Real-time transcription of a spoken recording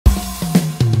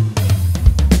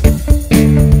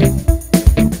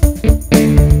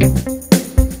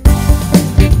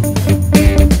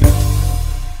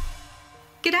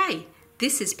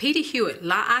This is Peter Hewitt,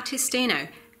 la-artistino,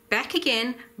 back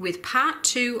again with part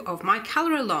 2 of my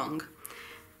colour along.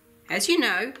 As you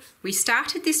know, we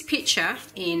started this picture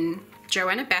in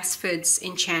Johanna Basford's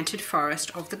Enchanted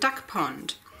Forest of the duck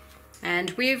pond,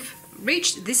 and we've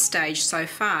reached this stage so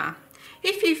far.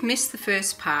 If you've missed the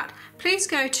first part, please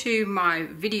go to my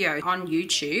video on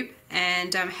YouTube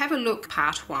and have a look at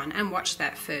part 1 and watch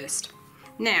that first.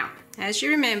 Now, as you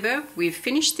remember, we've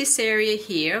finished this area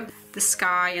here, the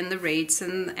sky and the reeds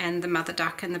and the mother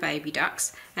duck and the baby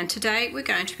ducks, and today we're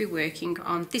going to be working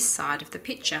on this side of the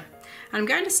picture. I'm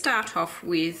going to start off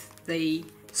with the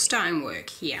stonework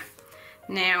here.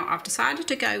 Now, I've decided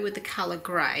to go with the colour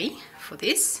grey for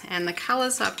this, and the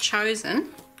colours I've chosen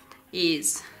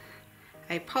is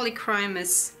a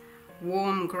polychromos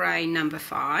warm grey number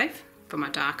 5 for my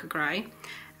darker grey,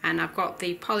 and I've got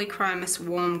the polychromos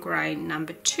warm grey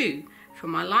number 2 for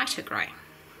my lighter grey.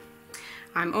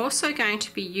 I'm also going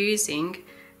to be using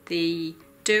the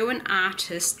Derwent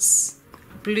Artists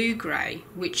blue grey,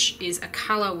 which is a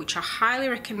colour which I highly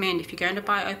recommend. If you're going to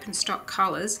buy open stock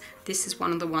colours, this is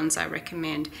one of the ones I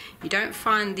recommend. You don't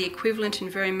find the equivalent in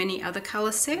very many other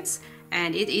colour sets,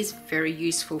 and it is very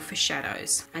useful for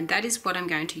shadows, and that is what I'm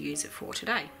going to use it for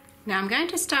today. Now I'm going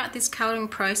to start this colouring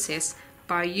process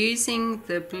by using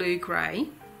the blue grey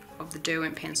of the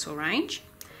Derwent pencil range,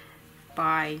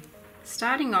 by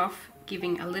starting off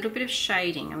giving a little bit of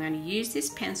shading. I'm going to use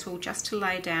this pencil just to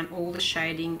lay down all the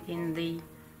shading in the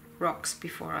rocks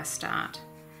before I start.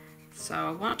 So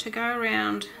I want to go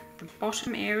around the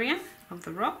bottom area of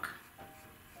the rock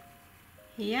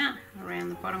here, around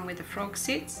the bottom where the frog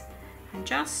sits, and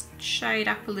just shade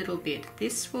up a little bit.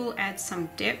 This will add some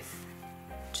depth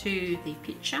to the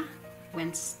picture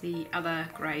once the other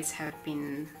greys have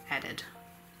been added.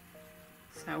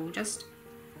 So we'll just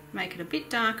make it a bit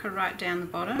darker right down the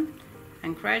bottom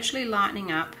and gradually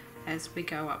lightening up as we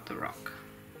go up the rock.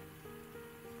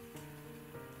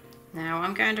 Now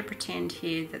I'm going to pretend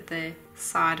here that the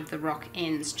side of the rock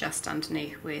ends just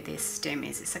underneath where their stem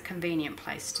is. It's a convenient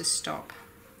place to stop.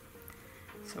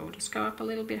 So we'll just go up a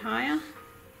little bit higher.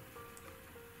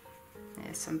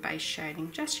 There's some base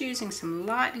shading, just using some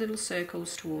light little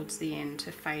circles towards the end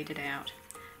to fade it out,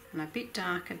 and a bit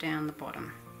darker down the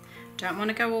bottom. Don't want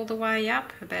to go all the way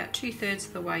up, about 2/3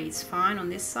 of the way is fine on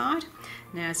this side.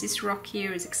 Now as this rock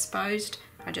here is exposed,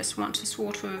 I just want to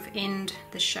sort of end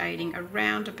the shading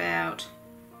around about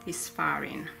this far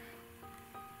in.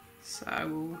 So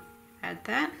we'll add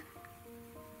that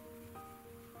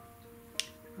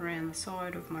around the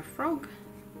side of my frog.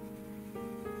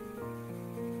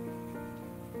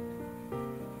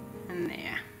 And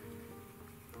there.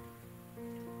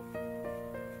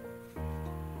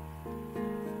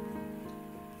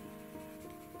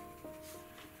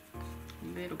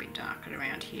 A little bit darker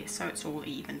around here so it's all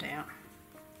evened out.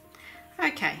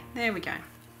 Okay, there we go. I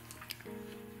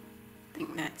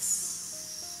think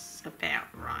that's about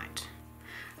right.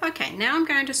 Okay, now I'm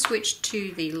going to switch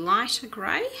to the lighter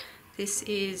grey. This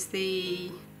is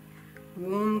the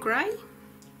warm grey,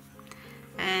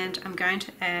 and I'm going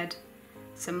to add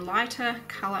some lighter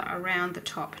colour around the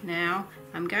top. Now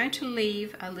I'm going to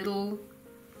leave a little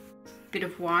bit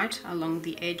of white along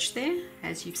the edge there,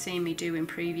 as you've seen me do in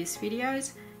previous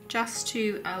videos, just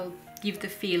to give the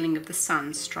feeling of the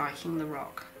sun striking the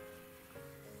rock.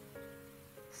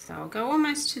 So I'll go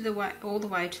almost all the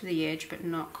way to the edge, but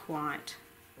not quite.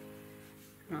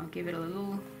 And I'll give it a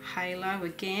little halo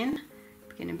again,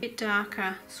 begin a bit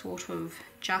darker, sort of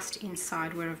just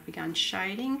inside where I've begun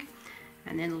shading,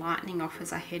 and then lightening off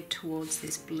as I head towards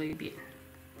this blue bit.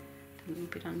 A little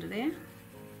bit under there.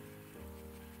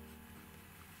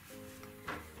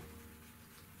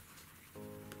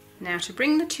 Now to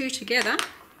bring the two together,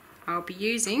 I'll be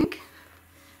using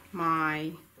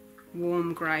my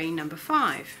warm grey number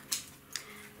 5.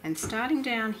 And starting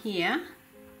down here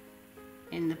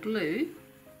in the blue,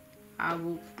 I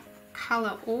will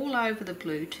colour all over the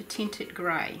blue to tint it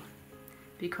grey,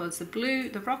 because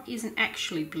the rock isn't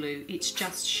actually blue, it's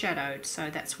just shadowed, so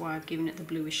that's why I've given it the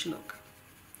bluish look.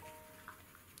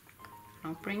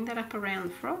 I'll bring that up around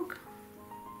the frog.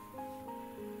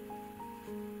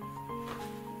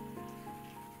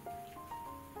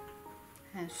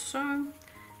 As so,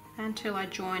 until I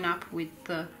join up with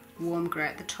the warm grey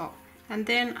at the top, and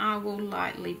then I will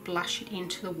lightly blush it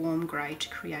into the warm grey to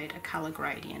create a colour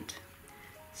gradient.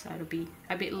 So it'll be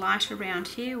a bit light around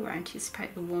here where I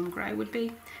anticipate the warm grey would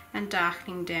be, and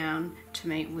darkening down to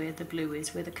meet where the blue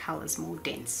is, where the colour's more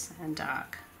dense and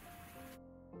dark.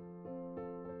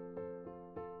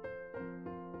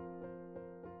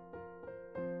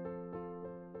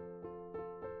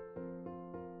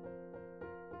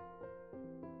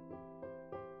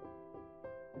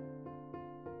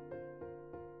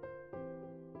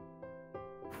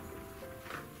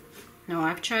 Now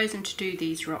I've chosen to do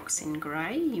these rocks in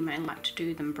grey. You may like to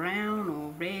do them brown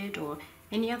or red or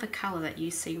any other colour that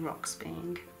you see rocks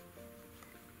being.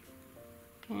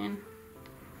 Again,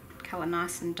 colour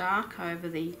nice and dark over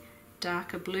the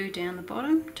darker blue down the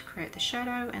bottom to create the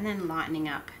shadow, and then lightening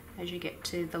up as you get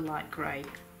to the light grey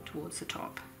towards the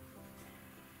top.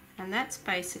 And that's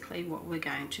basically what we're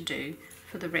going to do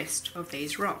for the rest of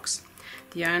these rocks.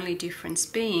 The only difference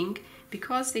being,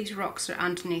 because these rocks are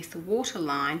underneath the water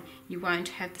line, you won't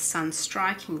have the sun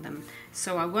striking them,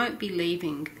 so I won't be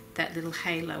leaving that little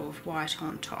halo of white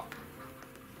on top.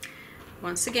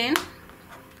 Once again,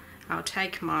 I'll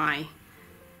take my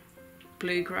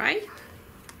blue-grey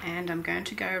and I'm going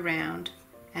to go around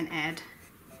and add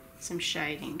some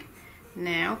shading.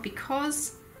 Now,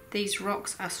 because these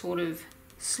rocks are sort of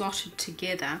slotted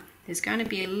together, there's going to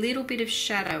be a little bit of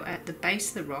shadow at the base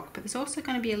of the rock, but there's also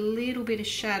going to be a little bit of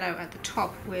shadow at the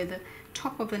top where the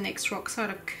top of the next rock sort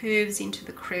of curves into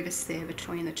the crevice there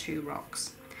between the two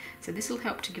rocks. So this will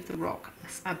help to give the rock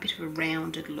a bit of a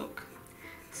rounded look.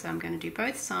 So I'm going to do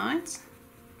both sides.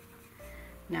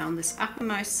 Now on this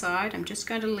uppermost side, I'm just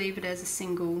going to leave it as a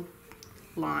single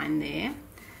line there,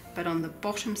 but on the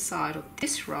bottom side of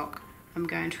this rock, I'm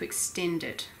going to extend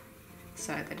it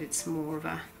so that it's more of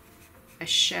a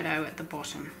shadow at the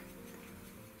bottom.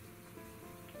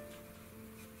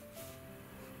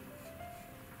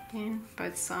 Again,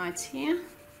 both sides here.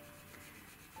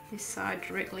 This side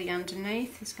directly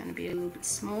underneath is going to be a little bit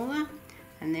smaller,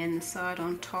 and then the side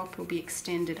on top will be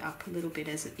extended up a little bit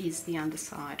as it is the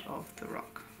underside of the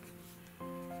rock.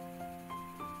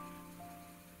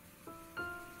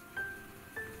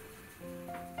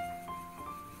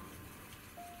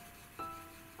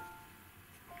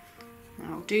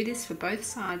 Now I'll do this for both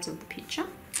sides of the picture,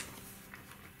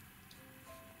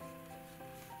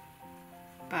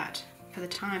 but for the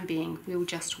time being we'll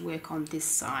just work on this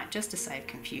side just to save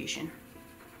confusion.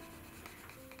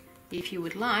 If you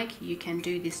would like, you can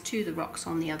do this to the rocks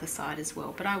on the other side as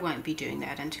well, but I won't be doing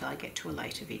that until I get to a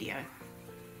later video.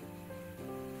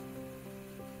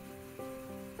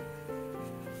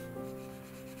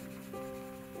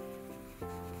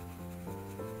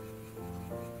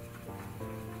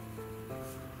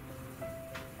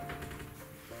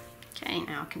 Okay,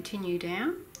 now I'll continue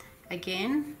down.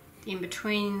 Again, in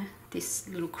between this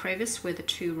little crevice where the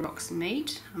two rocks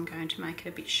meet, I'm going to make it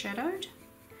a bit shadowed,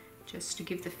 just to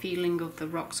give the feeling of the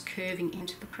rocks curving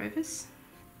into the crevice.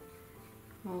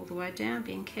 All the way down,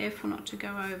 being careful not to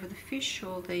go over the fish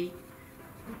or the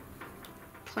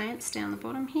plants down the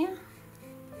bottom here.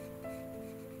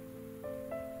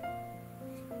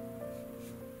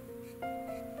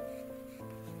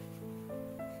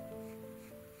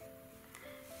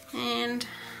 And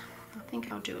I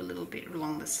think I'll do a little bit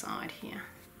along the side here.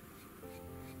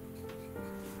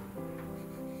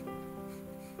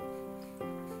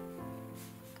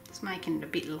 Just making it a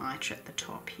bit lighter at the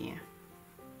top here.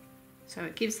 So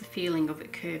it gives the feeling of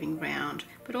it curving round,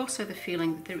 but also the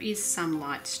feeling that there is some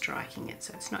light striking it,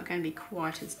 so it's not going to be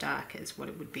quite as dark as what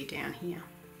it would be down here.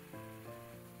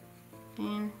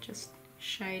 And just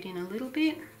shade in a little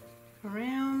bit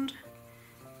around.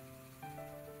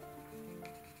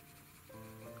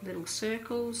 Little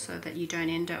circles so that you don't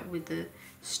end up with the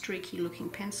streaky looking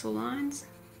pencil lines.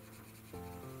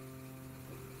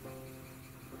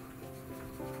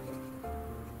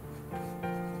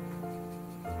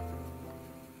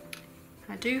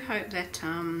 I do hope that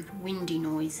windy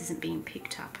noise isn't being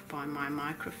picked up by my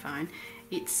microphone.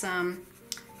 It's a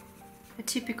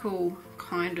typical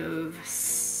kind of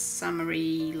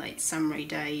summery, late summery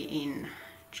day in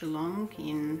Geelong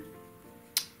in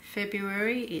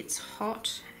February. It's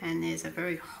hot and there's a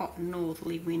very hot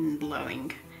northerly wind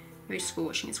blowing, very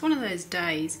scorching. It's one of those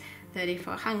days that if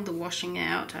I hung the washing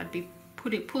out, I'd be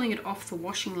pulling it off the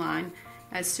washing line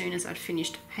as soon as I'd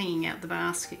finished hanging out the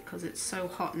basket, because it's so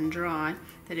hot and dry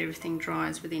that everything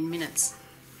dries within minutes.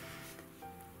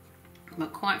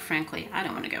 But quite frankly, I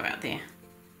don't want to go out there.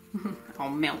 I'll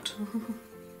melt.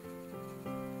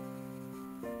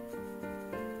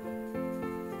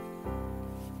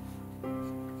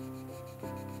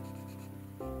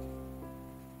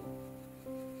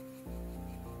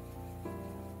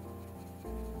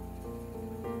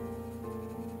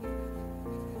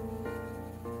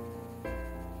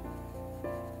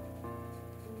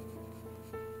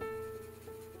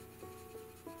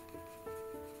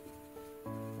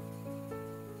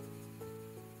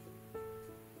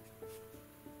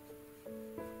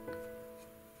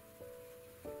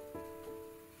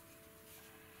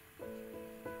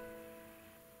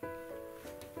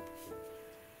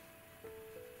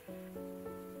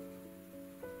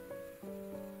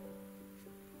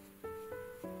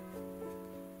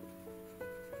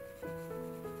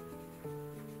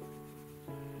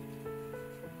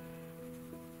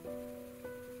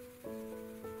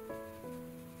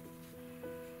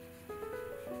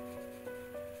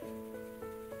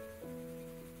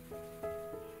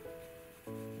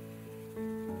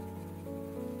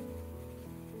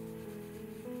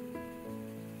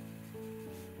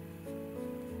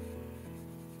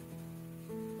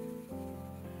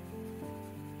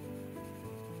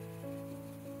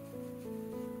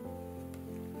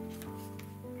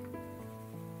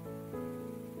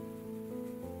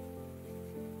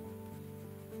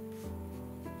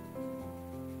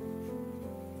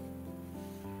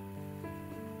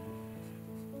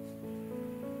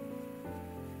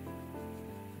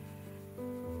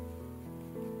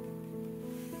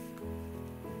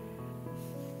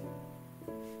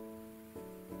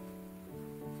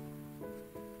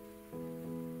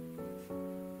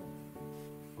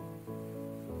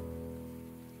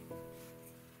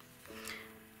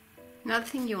 Another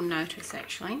thing you'll notice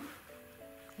actually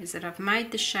is that I've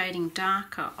made the shading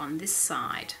darker on this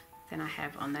side than I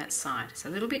have on that side. It's a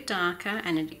little bit darker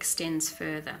and it extends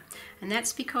further, and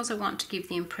that's because I want to give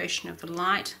the impression of the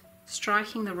light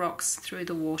striking the rocks through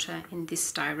the water in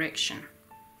this direction.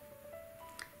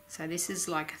 So this is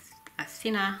like a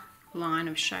thinner line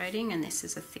of shading, and this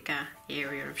is a thicker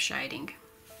area of shading.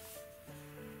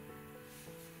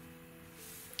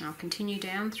 I'll continue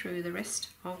down through the rest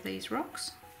of these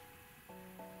rocks.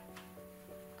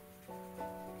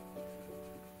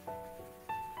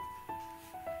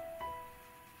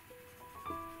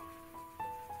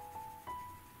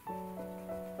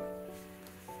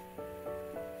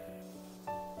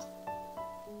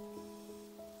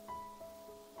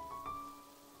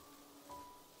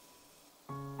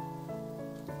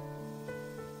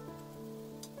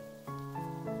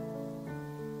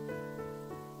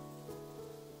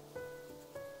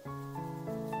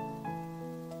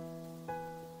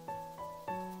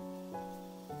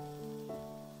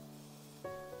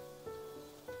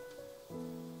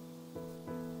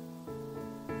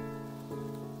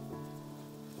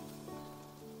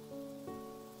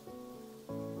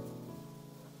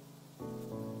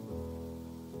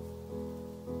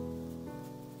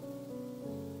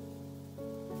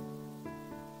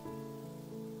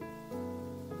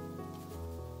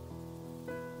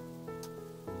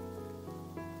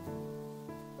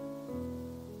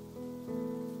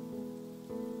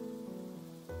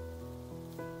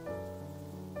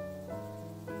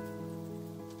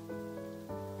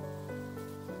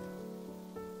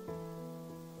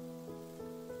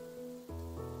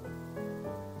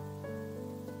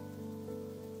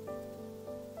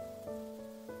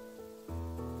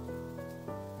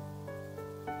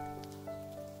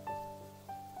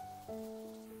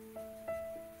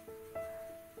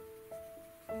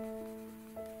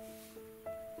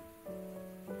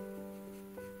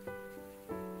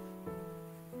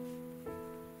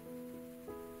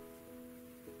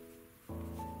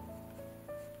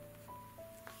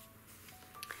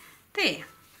 There,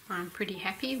 I'm pretty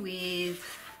happy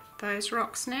with those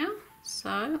rocks now,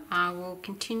 so I will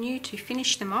continue to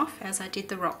finish them off as I did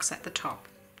the rocks at the top.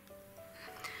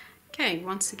 Okay,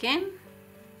 once again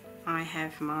I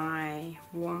have my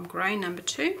warm grey number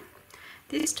 2.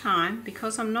 This time,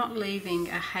 because I'm not leaving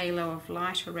a halo of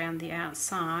light around the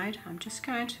outside, I'm just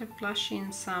going to blush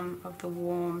in some of the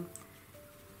warm,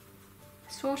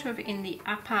 sort of in the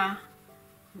upper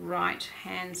right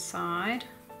hand side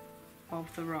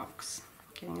of the rocks,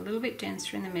 getting a little bit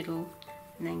denser in the middle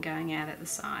and then going out at the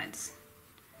sides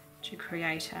to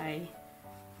create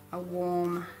a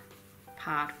warm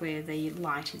part where the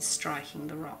light is striking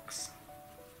the rocks.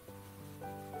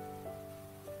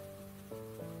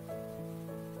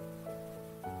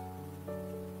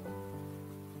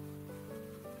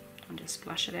 And just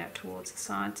blush it out towards the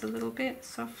sides a little bit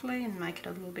softly and make it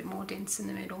a little bit more dense in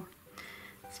the middle.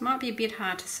 This might be a bit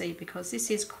hard to see because this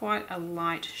is quite a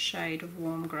light shade of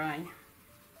warm grey.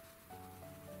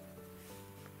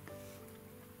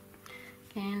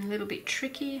 Again, a little bit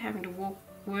tricky having to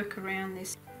work around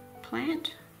this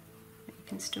plant, but you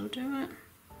can still do it.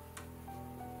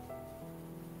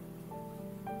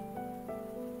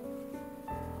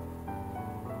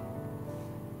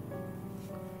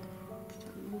 Just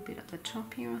a little bit at the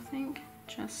top here, I think,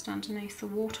 just underneath the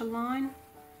water line.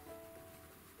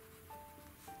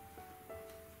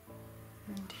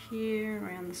 And here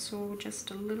around the sword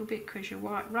just a little bit, because you're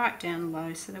right down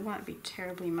low, so there won't be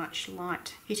terribly much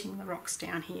light hitting the rocks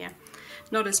down here.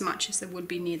 Not as much as there would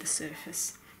be near the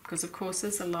surface, because of course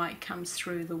as the light comes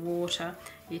through the water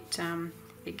it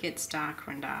gets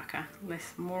darker and darker.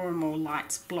 More and more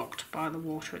light's blocked by the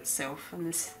water itself,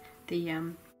 and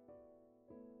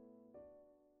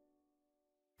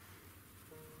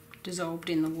dissolved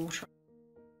in the water.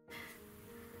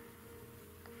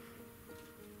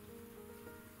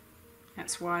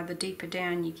 That's why the deeper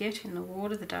down you get in the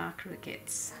water, the darker it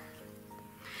gets.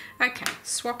 Okay,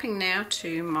 swapping now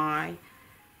to my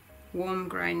warm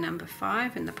grey number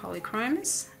 5 in the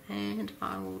polychromos, and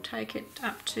I will take it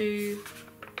up to,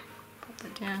 pop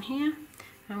that down here,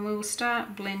 and we will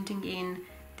start blending in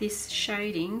this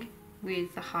shading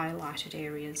with the highlighted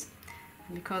areas.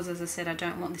 And because, as I said, I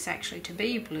don't want this actually to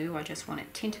be blue, I just want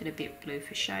it tinted a bit blue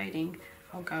for shading,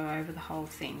 I'll go over the whole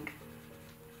thing.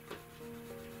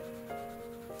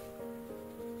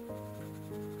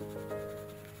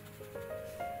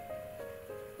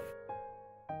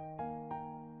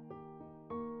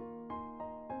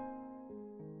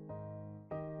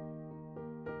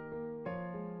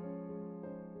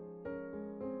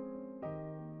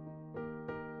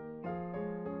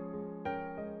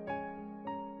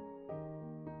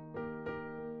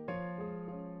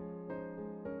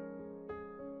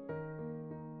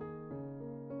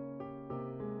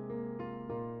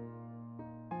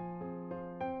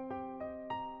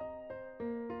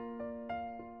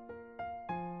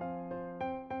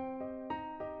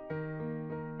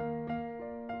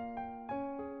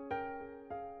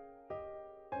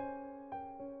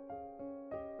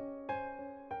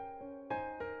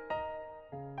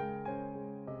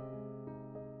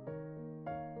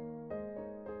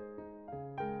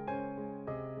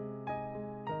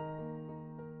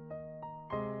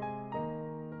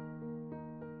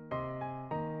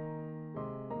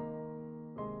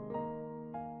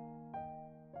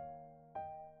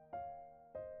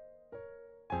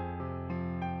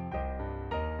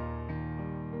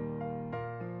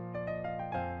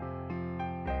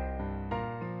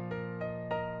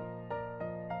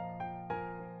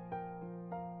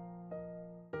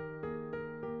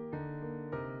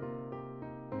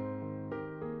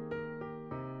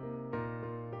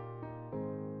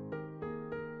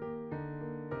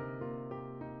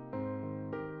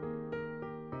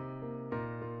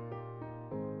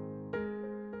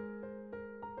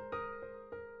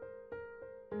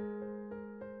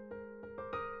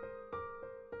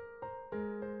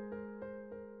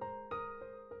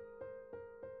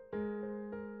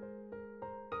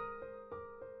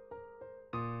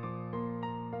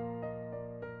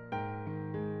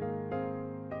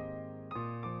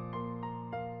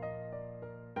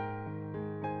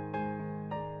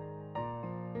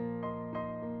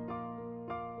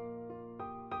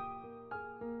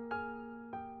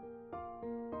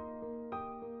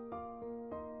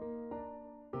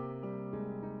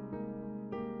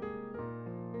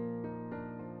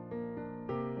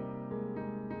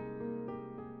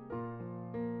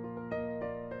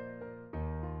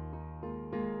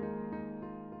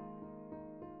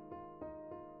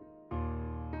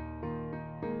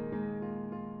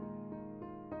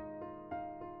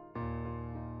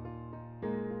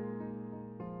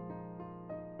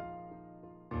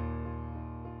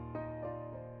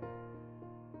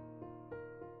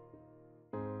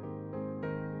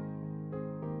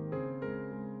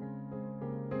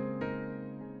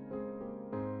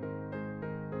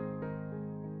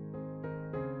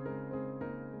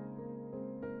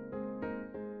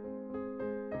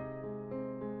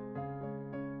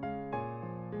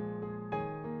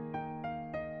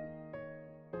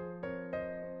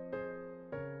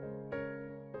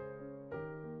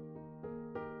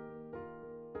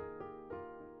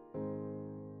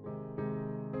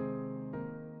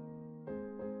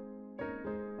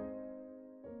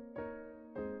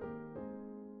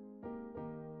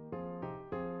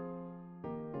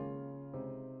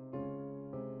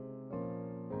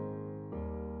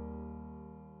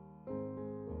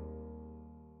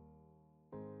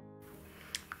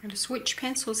 I'm going to switch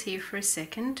pencils here for a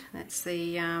second. That's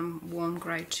the warm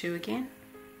grey 2 again.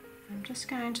 I'm just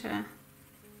going to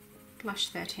blush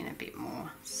that in a bit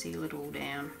more, seal it all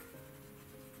down.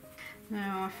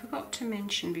 Now, I forgot to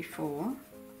mention before,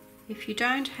 if you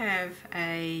don't have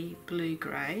a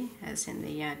blue-grey, as in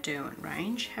the Derwent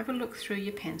range, have a look through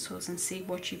your pencils and see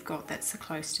what you've got that's the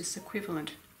closest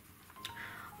equivalent.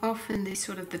 Often the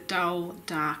sort of the dull,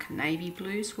 dark navy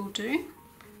blues will do.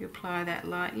 You apply that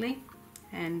lightly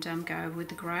and go over with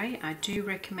the grey. I do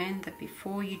recommend that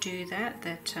before you do that,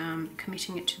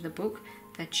 committing it to the book,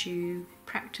 that you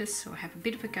practice or have a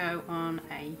bit of a go on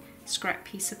a scrap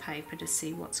piece of paper to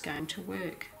see what's going to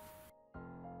work.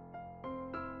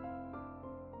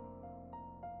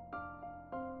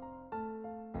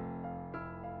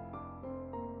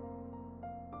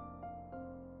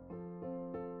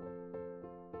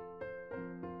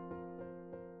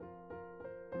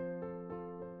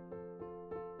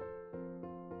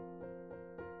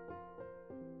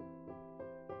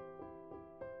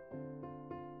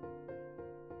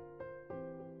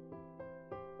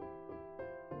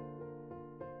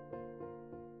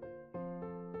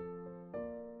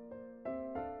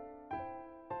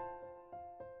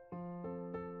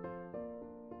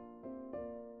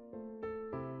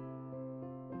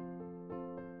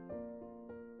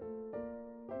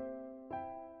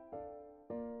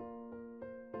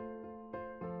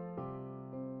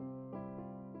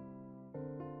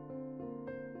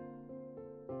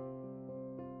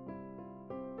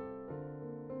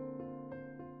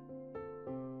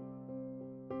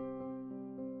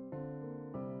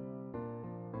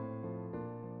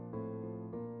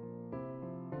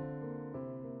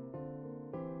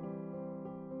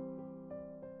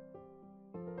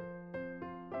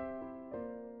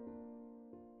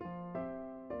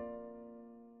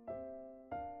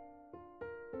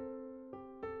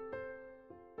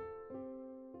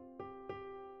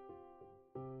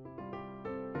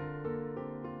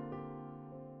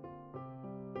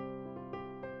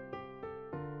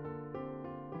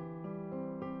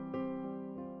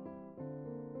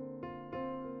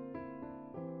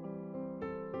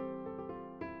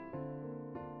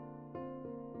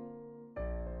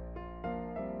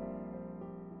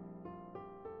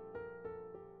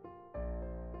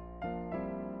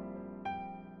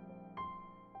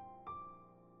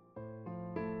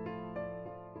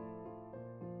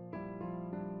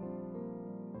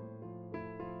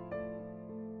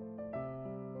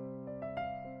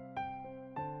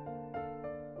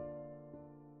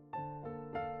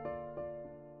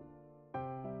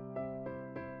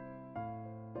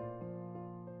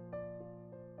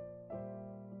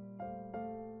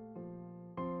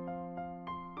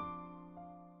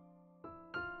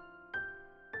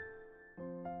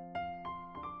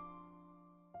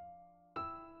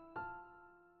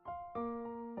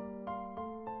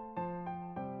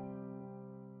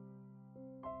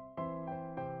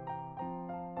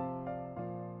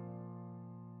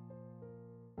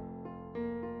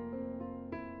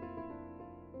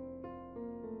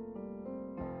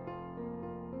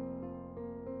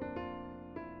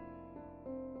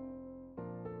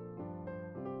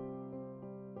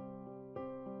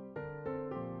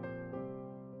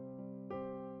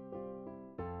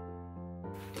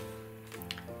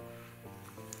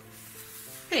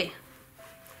 There,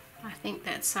 I think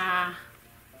that's our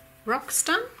rocks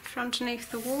done for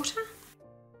underneath the water.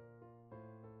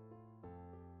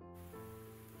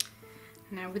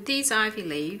 Now with these ivy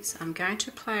leaves, I'm going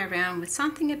to play around with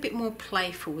something a bit more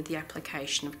playful with the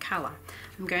application of colour.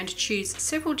 I'm going to choose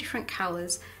several different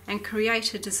colours and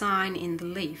create a design in the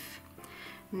leaf.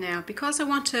 Now, because I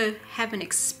want to have an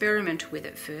experiment with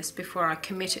it first before I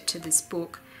commit it to this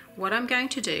book, what I'm going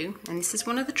to do, and this is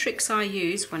one of the tricks I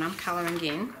use when I'm colouring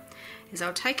in, is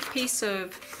I'll take a piece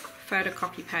of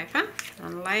photocopy paper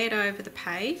and lay it over the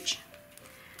page,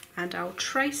 and I'll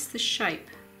trace the shape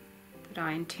that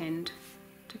I intend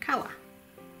to colour,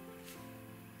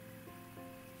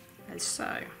 as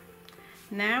so.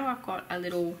 Now I've got a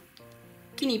little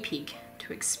guinea pig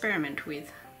to experiment with.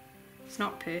 It's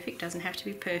not perfect, doesn't have to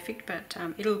be perfect, but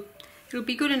it'll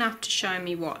be good enough to show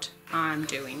me what I'm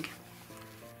doing,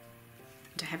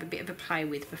 to have a bit of a play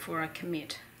with before I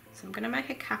commit. So I'm going to make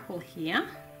a couple here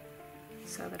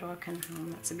so that I can,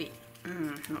 that's a bit,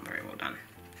 not very well done.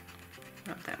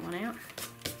 Rub that one out.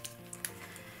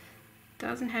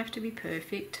 Doesn't have to be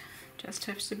perfect, just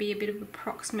has to be a bit of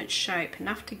approximate shape,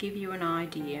 enough to give you an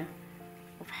idea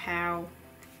of how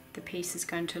the piece is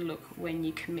going to look when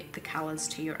you commit the colours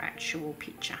to your actual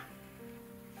picture.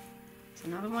 There's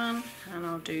another one, and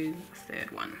I'll do a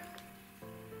third one.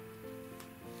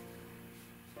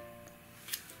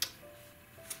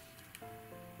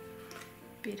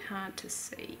 bit hard to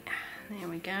see. There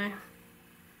we go.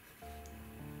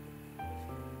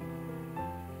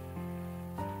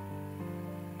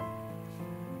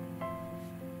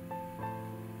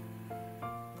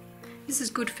 This is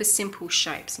good for simple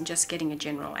shapes and just getting a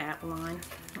general outline.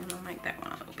 And I'll make that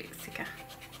one a little bit thicker.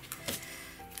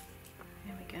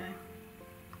 There we go.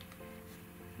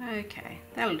 Okay,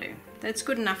 that'll do. That's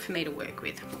good enough for me to work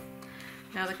with.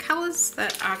 Now the colours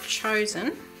that I've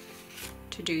chosen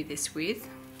to do this with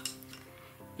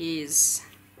is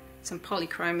some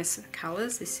polychromous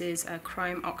colours. This is a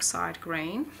chrome oxide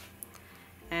green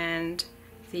and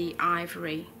the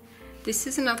ivory. This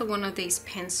is another one of these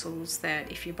pencils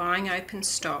that if you're buying open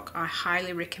stock, I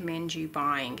highly recommend you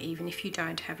buying, even if you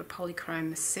don't have a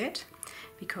polychromous set,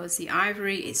 because the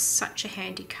ivory is such a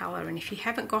handy colour, and if you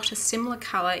haven't got a similar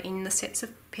colour in the sets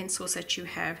of pencils that you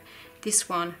have, this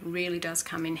one really does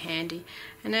come in handy.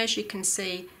 And as you can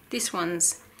see, this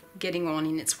one's getting on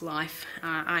in its life.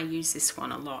 I use this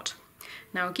one a lot.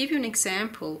 Now I'll give you an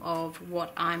example of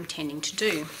what I'm tending to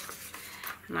do.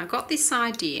 And I got this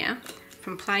idea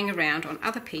from playing around on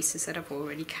other pieces that I've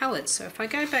already coloured. So if I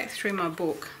go back through my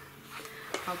book,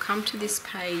 I'll come to this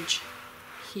page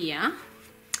here,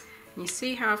 and you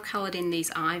see how I've coloured in these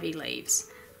ivy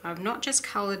leaves. I've not just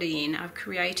coloured it in, I've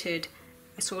created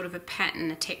a sort of a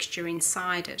pattern, a texture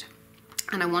inside it,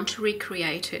 and I want to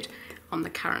recreate it on the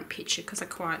current picture because I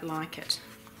quite like it.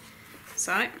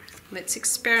 So let's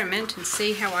experiment and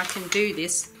see how I can do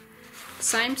this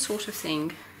same sort of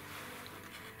thing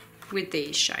with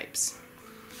these shapes.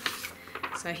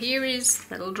 So here is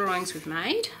the little drawings we've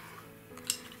made,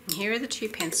 and here are the two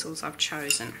pencils I've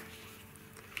chosen.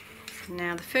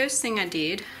 Now the first thing I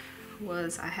did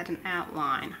was I had an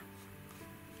outline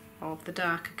of the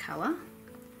darker colour.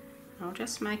 I'll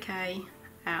just make a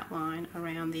outline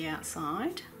around the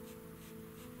outside,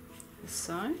 as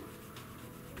so.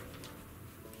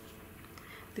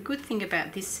 The good thing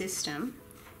about this system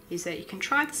is that you can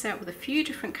try this out with a few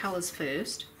different colours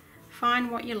first,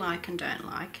 find what you like and don't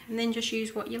like, and then just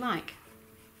use what you like.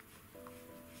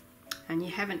 And you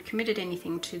haven't committed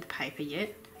anything to the paper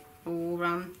yet,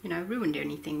 or you know, ruined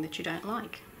anything that you don't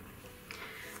like.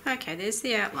 Okay, there's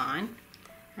the outline,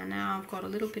 and now I've got a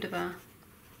little bit of a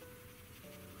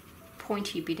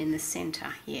pointy bit in the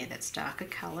centre here that's darker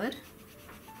coloured,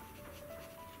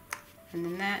 and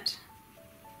then that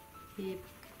it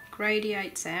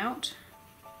gradiates out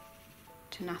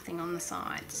to nothing on the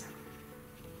sides.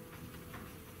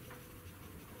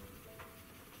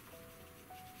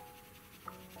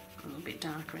 A little bit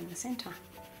darker in the centre.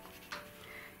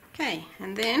 Okay,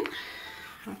 and then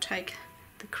I'll take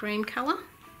the cream colour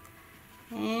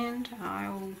and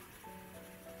I'll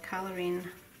colour in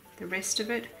the rest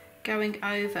of it, going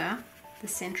over the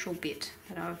central bit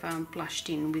that I've blushed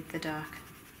in with the dark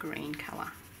green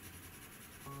colour.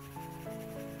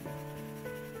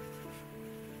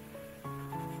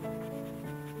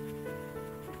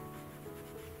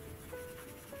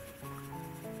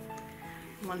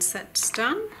 Once that's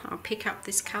done, I'll pick up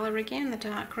this colour again, the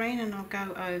dark green, and I'll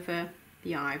go over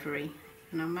the ivory,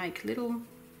 and I'll make little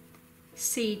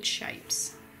seed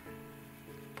shapes.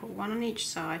 Put one on each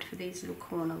side for these little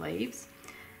corner leaves,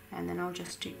 and then I'll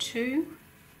just do two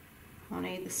on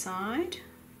either side,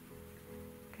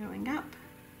 going up,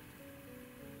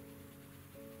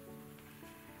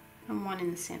 and one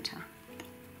in the centre.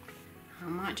 I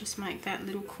might just make that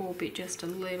little core bit just a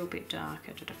little bit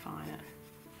darker to define it.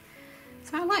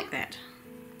 So I like that.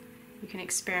 You can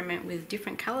experiment with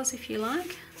different colours if you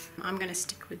like. I'm going to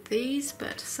stick with these,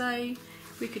 but say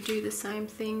we could do the same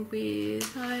thing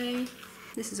with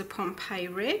this is a Pompeii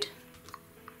red.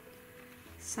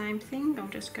 Same thing, I'll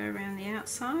just go around the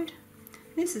outside.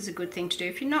 This is a good thing to do.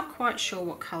 If you're not quite sure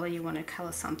what colour you want to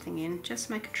colour something in, just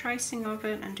make a tracing of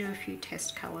it and do a few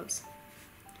test colours.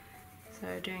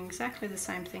 So doing exactly the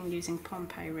same thing using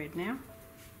Pompeii red now.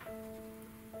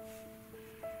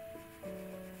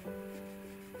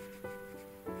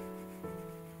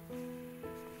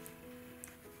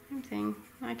 Same thing,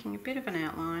 making a bit of an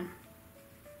outline.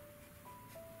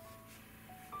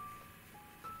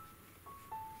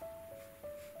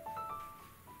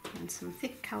 And some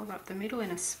thick colour up the middle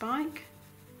in a spike,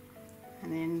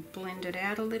 and then blend it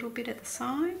out a little bit at the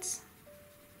sides.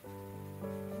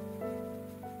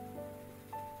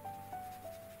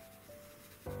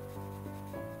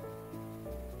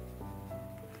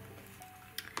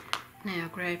 Now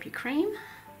grab your cream,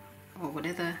 or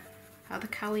whatever other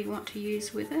colour you want to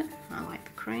use with it. I like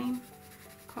the cream.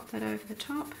 Pop that over the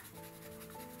top,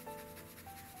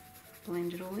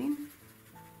 blend it all in.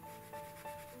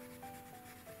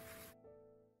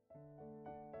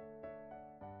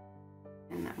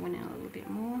 And that went out a little bit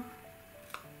more.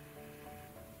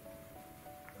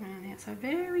 Around there, so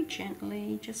very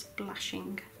gently, just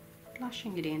blushing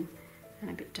it in, and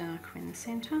a bit darker in the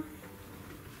centre.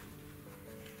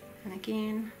 And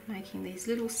again, making these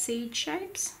little seed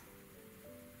shapes,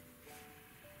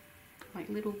 like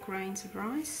little grains of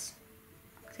rice,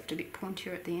 except a bit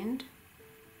pointier at the end.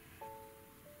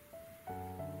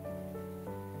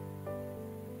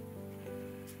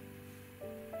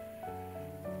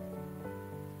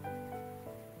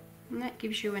 And that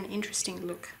gives you an interesting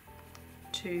look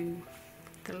to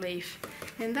the leaf.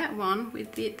 And that one,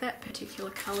 with that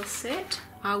particular colour set,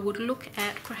 I would look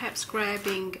at perhaps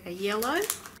grabbing a yellow.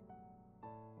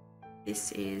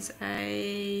 This is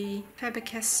a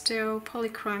Faber-Castell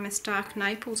Polychromos Dark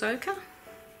Naples Ochre,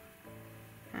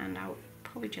 and I'll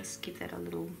probably just give that a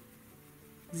little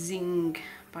zing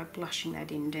by blushing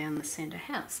that in down the centre.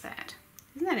 How's that?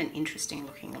 Isn't that an interesting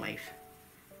looking leaf?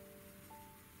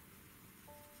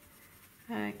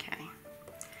 Okay,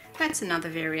 that's another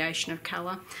variation of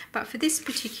colour, but for this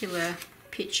particular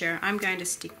picture I'm going to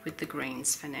stick with the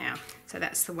greens for now, so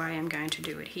that's the way I'm going to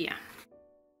do it here.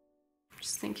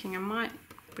 Just thinking I might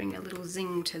bring a little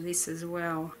zing to this as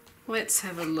well. Let's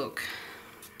have a look.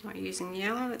 Not using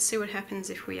yellow, let's see what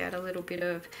happens if we add a little bit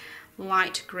of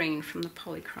light green from the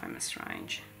Polychromos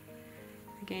range.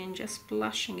 Again, just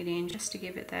blushing it in just to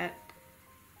give it that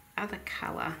other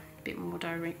colour, a bit more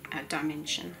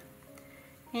dimension.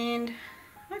 And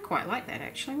I quite like that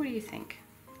actually. What do you think?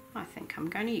 I think I'm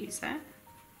going to use that.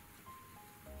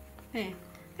 There.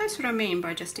 That's what I mean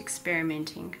by just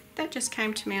experimenting. That just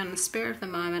came to me on the spur of the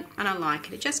moment and I like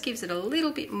it. It just gives it a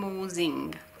little bit more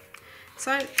zing.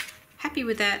 So, happy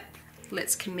with that.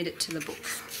 Let's commit it to the book.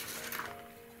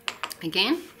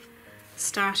 Again,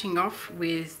 starting off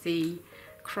with the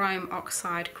chrome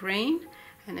oxide green,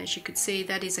 and as you could see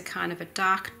that is a kind of a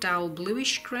dark dull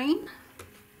bluish green.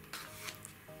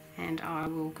 And I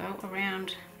will go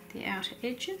around the outer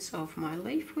edges of my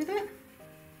leaf with it.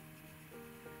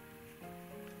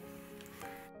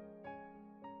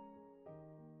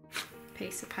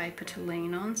 Piece of paper to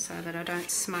lean on so that I don't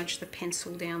smudge the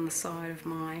pencil down the side of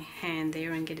my hand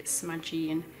there and get it smudgy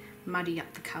and muddy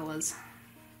up the colours.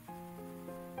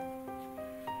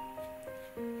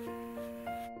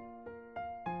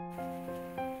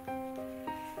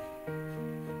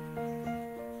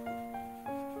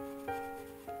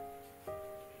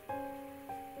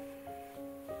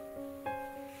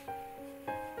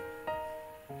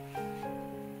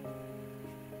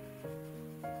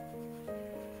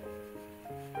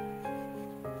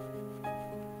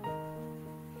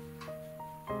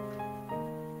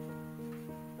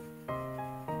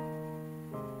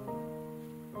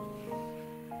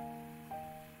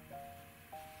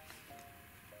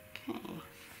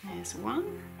 There's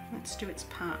one. Let's do its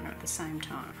partner at the same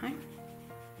time, hey?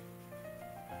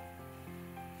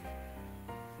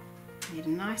 You need a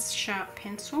nice sharp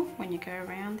pencil when you go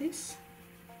around this.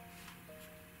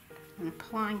 And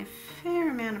applying a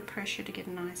fair amount of pressure to get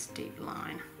a nice deep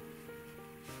line.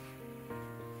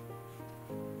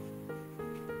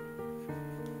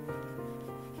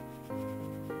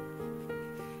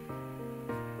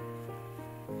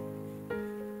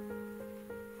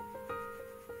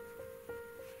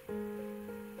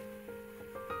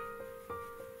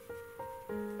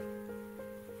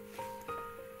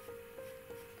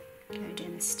 Go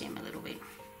down the stem a little bit.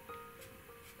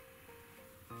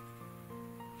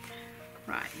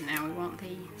 Right, now we want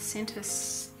the centre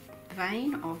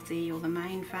vein of the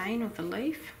main vein of the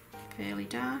leaf, fairly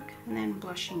dark, and then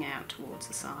blushing out towards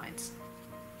the sides.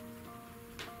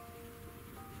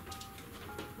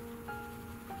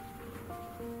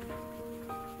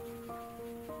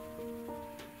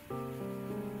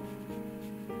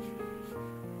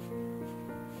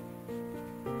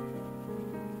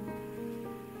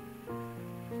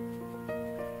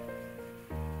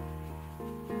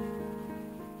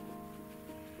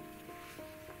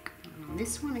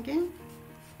 This one again.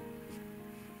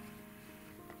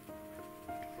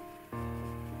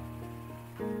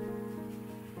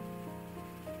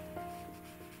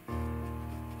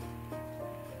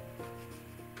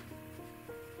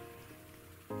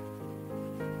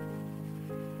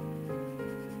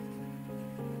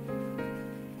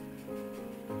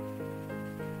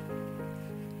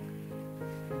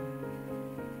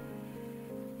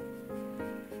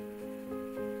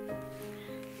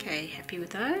 Okay, happy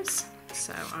with those?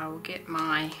 So I will get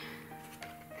my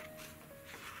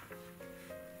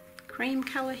cream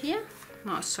colour here.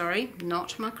 Oh, sorry,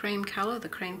 not my cream colour. The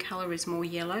cream colour is more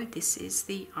yellow. This is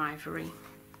the ivory.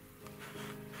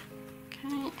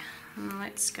 Okay, and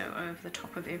let's go over the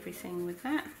top of everything with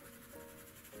that.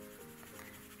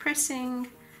 pressing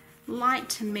light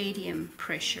to medium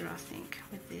pressure, I think,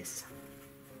 with this.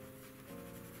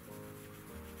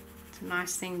 It's a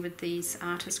nice thing with these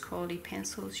artist quality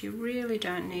pencils, you really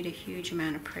don't need a huge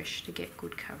amount of pressure to get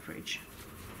good coverage.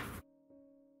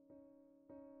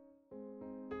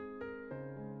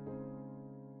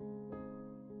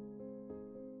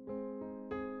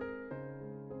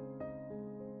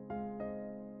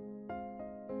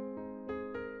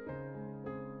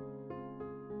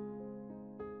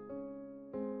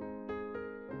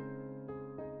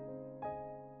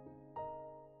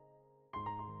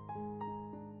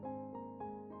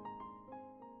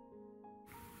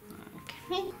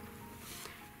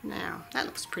 Now that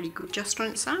looks pretty good just on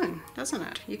its own, doesn't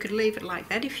it? You could leave it like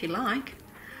that if you like.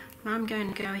 I'm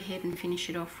going to go ahead and finish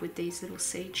it off with these little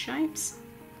seed shapes,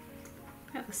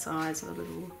 about the size of a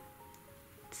little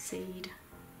seed.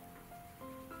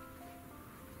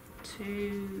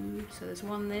 Two, so there's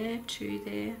one there, two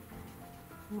there,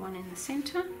 one in the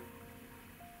centre,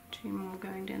 two more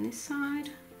going down this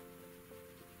side,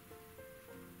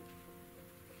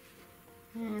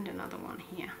 and another one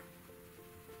here.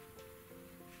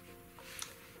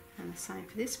 And the same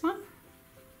for this one.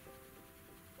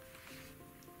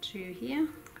 Two here,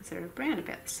 because they're around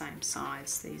about the same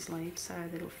size, these leaves, so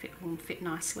that'll fit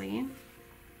nicely in.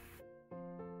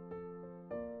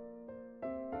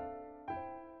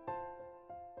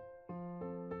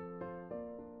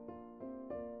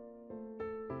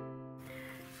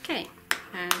 Okay,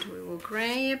 and we will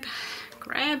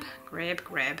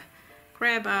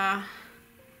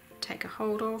take a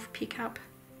hold of, pick up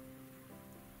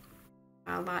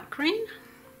our light green,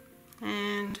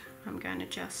 and I'm going to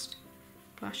just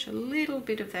blush a little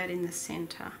bit of that in the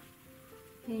center.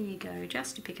 There you go,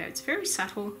 just to pick up. It's very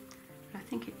subtle, but I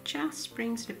think it just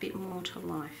brings it a bit more to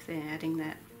life there, adding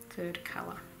that third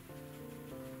color.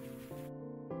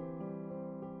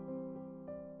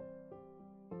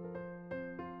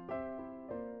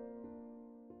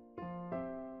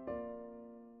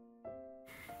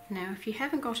 Now if you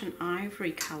haven't got an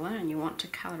ivory color and you want to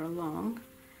color along,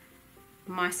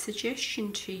 my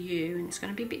suggestion to you, and it's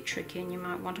going to be a bit tricky and you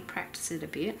might want to practice it a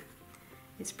bit,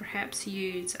 is perhaps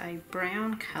use a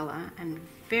brown colour and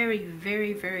very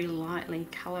lightly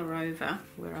colour over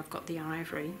where I've got the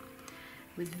ivory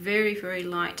with very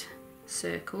light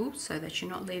circles so that you're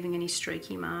not leaving any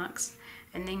streaky marks,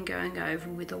 and then going over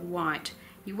with a white.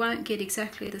 You won't get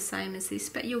exactly the same as this,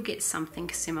 but you'll get something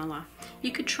similar.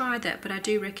 You could try that, but I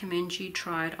do recommend you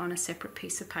try it on a separate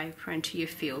piece of paper until you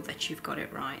feel that you've got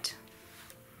it right.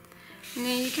 And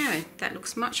there you go, that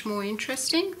looks much more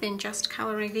interesting than just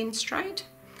colouring it in straight.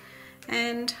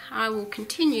 And I will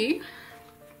continue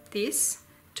this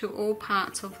to all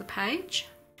parts of the page.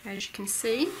 As you can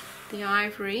see, the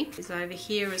ivory is over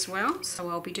here as well, so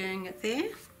I'll be doing it there.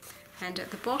 And at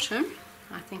the bottom,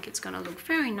 I think it's going to look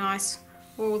very nice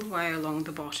all the way along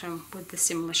the bottom with the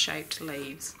similar shaped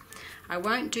leaves. I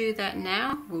won't do that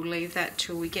now, we'll leave that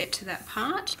till we get to that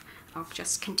part. I'll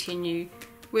just continue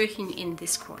working in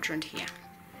this quadrant here.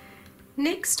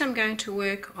 Next I'm going to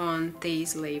work on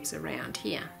these leaves around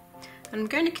here. I'm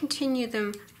going to continue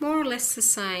them more or less the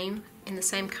same, in the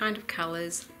same kind of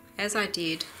colours as I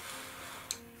did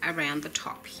around the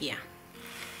top here.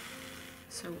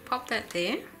 So we'll pop that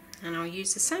there, and I'll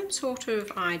use the same sort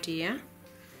of idea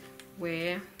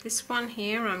where this one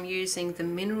here I'm using the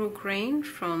mineral green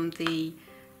from the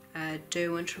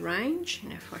Derwent range,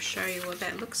 and if I show you what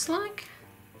that looks like,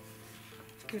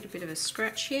 give it a bit of a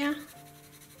scratch here,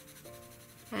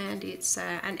 and it's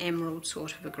an emerald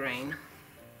sort of a green.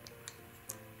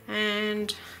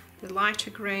 And the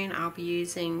lighter green, I'll be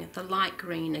using the light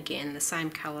green again, the same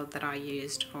colour that I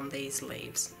used on these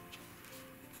leaves.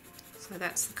 So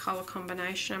that's the colour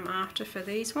combination I'm after for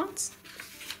these ones.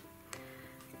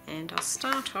 And I'll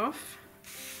start off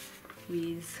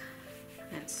with,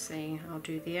 let's see, I'll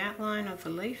do the outline of the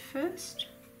leaf first.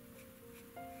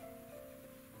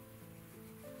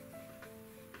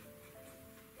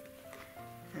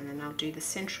 And then I'll do the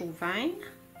central vein,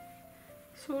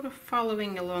 sort of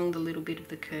following along the little bit of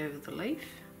the curve of the leaf.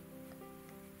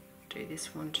 Do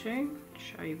this one too,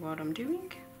 show you what I'm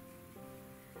doing.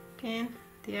 Again,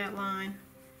 the outline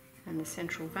and the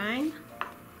central vein.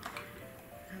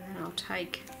 And then I'll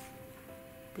take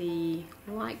the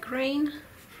light green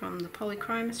from the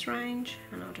Polychromos range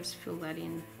and I'll just fill that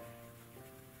in.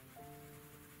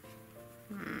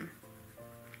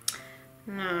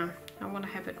 No, I want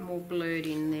to have it more blurred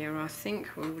in there. I think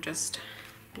we'll just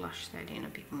blush that in a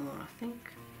bit more, I think.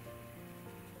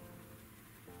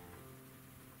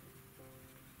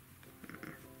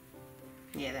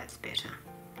 Yeah, that's better.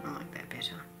 I like that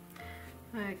better.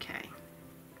 Okay.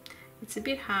 It's a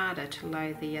bit harder to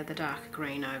lay the darker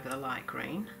green over the light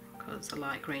green because the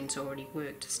light green's already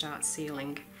worked to start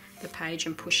sealing the page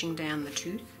and pushing down the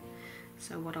tooth.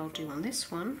 So what I'll do on this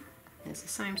one is the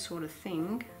same sort of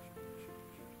thing,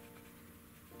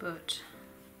 but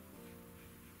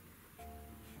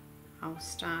I'll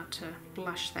start to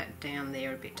blush that down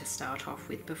there a bit to start off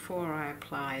with before I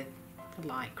apply the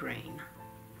light green.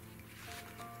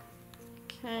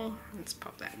 Okay, let's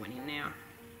pop that one in now.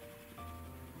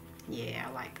 Yeah,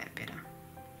 I like that better.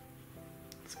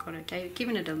 It's got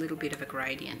given it a little bit of a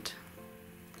gradient.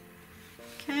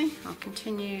 Okay, I'll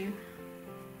continue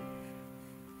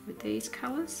with these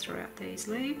colours throughout these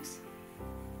leaves.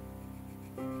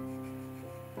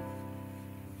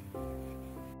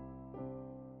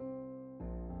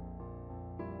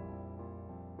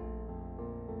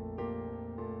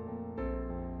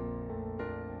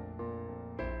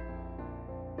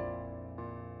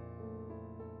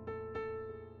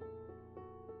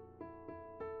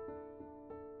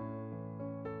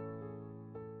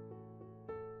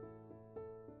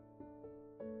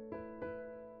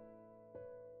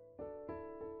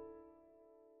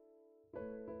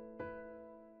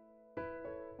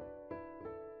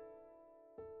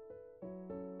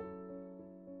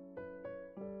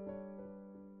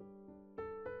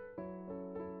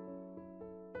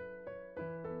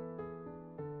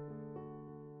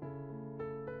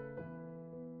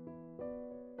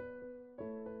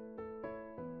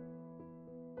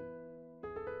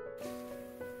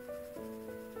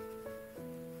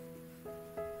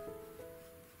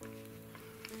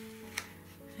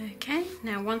 Okay,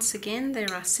 now once again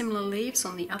there are similar leaves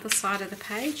on the other side of the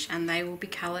page and they will be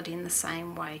coloured in the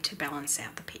same way to balance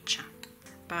out the picture.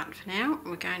 But for now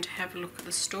we're going to have a look at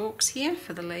the stalks here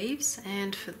for the leaves,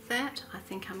 and for that I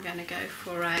think I'm going to go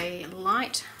for a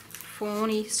light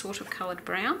fawny sort of coloured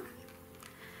brown.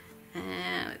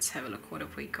 And let's have a look, what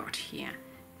have we got here.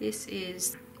 This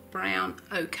is brown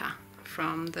ochre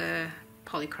from the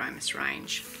Polychromos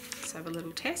range. Let's have a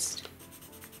little test.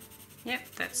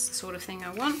 Yep, that's the sort of thing I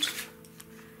want.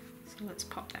 So let's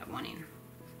pop that one in.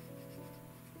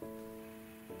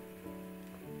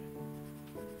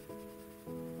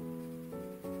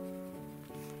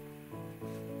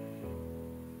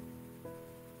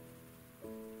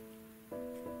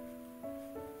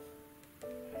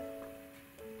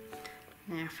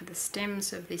 Now for the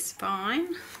stems of this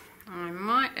vine, I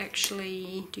might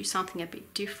actually do something a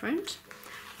bit different.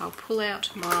 I'll pull out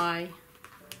my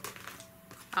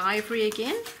ivory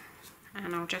again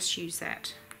and I'll just use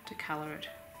that to colour it.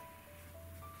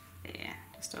 There,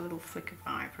 just a little flick of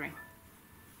ivory.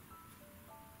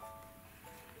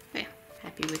 There,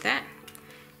 happy with that.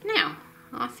 Now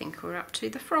I think we're up to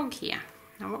the frog here.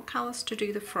 Now what colours to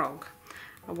do the frog?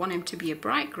 I want him to be a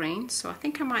bright green, so I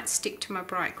think I might stick to my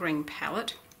bright green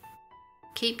palette.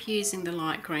 Keep using the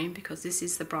light green because this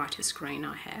is the brightest green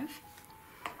I have.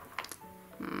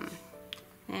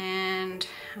 And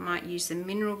I might use the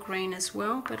mineral green as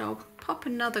well, but I'll pop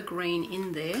another green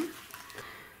in there.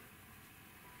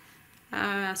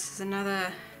 This is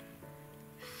another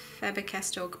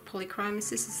Faber-Castell Polychromos.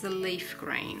 This is the leaf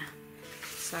green.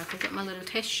 So if I get my little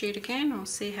test sheet again, I'll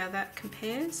see how that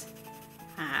compares.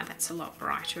 Ah, that's a lot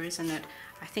brighter, isn't it?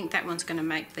 I think that one's going to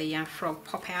make the frog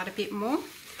pop out a bit more.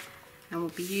 And we'll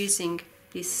be using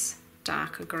this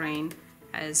darker green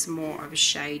as more of a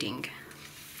shading.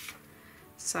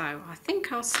 So I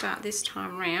think I'll start this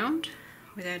time round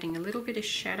with adding a little bit of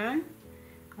shadow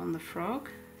on the frog.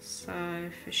 So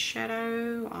for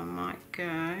shadow I might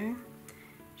go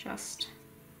just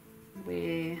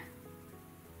where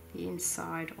the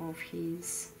inside of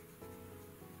his,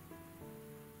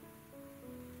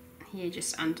 here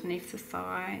just underneath the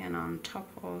thigh and on top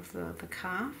of the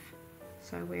calf.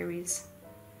 So where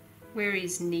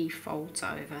his knee folds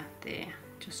over there,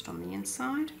 just on the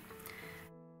inside.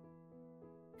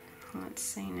 Let's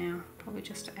see now, probably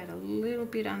just add a little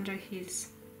bit under his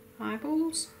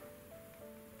eyeballs.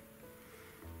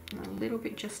 And a little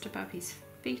bit just above his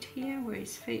feet here, where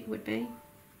his feet would be.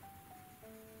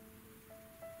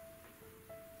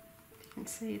 You can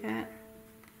see that.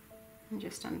 And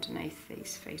just underneath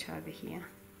these feet over here,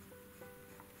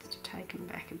 just to take them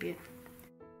back a bit.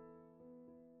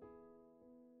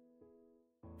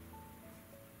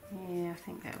 Yeah, I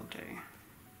think that'll do.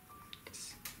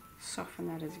 Just soften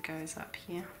that as it goes up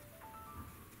here.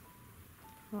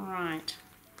 Right.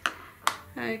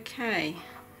 Okay,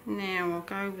 now I'll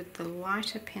go with the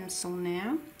lighter pencil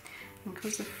now. And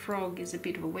because the frog is a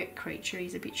bit of a wet creature,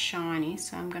 he's a bit shiny,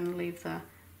 so I'm going to leave the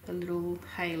little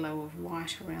halo of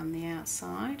white around the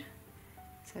outside.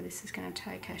 So this is going to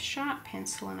take a sharp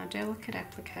pencil and a delicate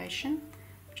application.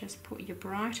 just put your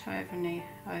bright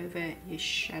over your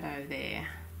shadow there,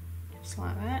 just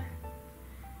like that.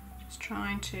 Just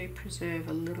trying to preserve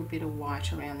a little bit of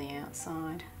white around the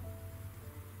outside.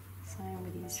 Same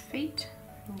with his feet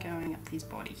and going up his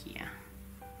body here.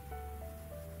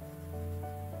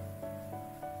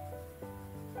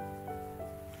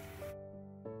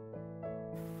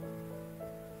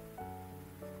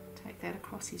 Take that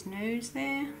across his nose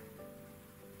there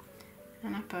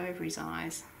and up over his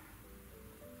eyes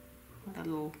with the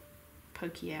little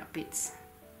pokey out bits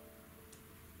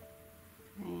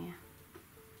there.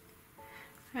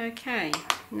 Okay,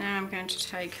 now I'm going to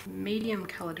take medium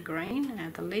coloured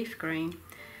green, the leaf green,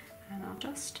 and I'll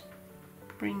just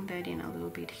bring that in a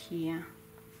little bit here,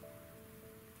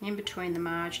 in between the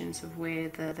margins of where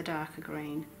the darker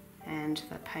green and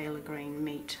the paler green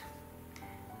meet.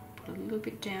 Put a little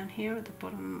bit down here at the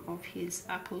bottom of his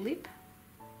upper lip.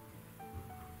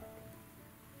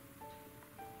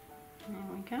 There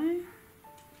we go.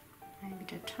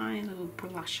 Maybe a tiny little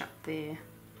blush up there,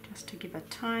 just to give a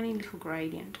tiny little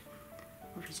gradient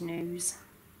of his nose.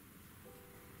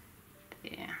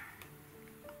 There.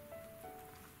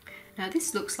 Now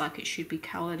this looks like it should be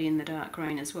coloured in the dark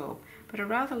green as well, but I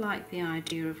rather like the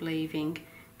idea of leaving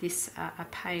this a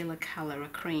paler colour, a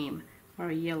cream or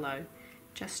a yellow,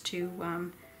 just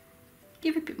to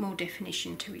give a bit more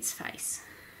definition to his face.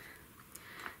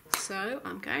 So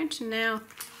I'm going to now,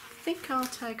 I think I'll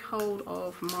take hold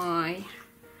of my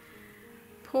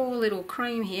poor little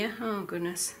cream here. Oh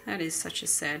goodness, that is such a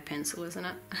sad pencil, isn't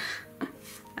it?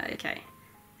 Okay,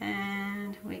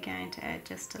 and we're going to add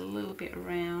just a little bit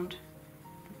around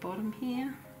the bottom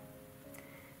here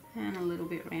and a little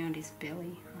bit around his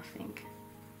belly, I think.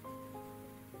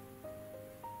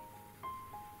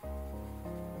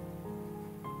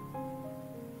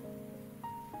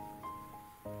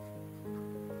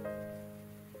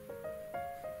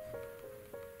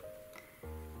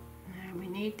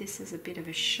 This as a bit of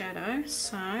a shadow,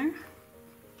 so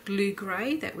blue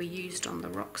grey that we used on the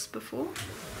rocks before.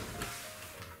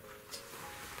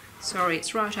 Sorry,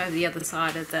 it's right over the other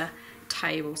side of the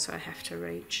table, so I have to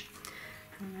reach.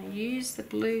 And I use the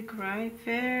blue grey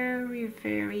very,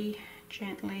 very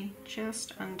gently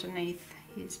just underneath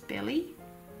his belly,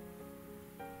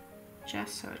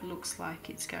 just so it looks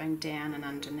like it's going down and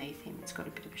underneath him. It's got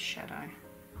a bit of a shadow.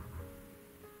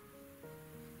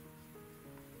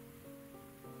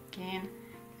 Again,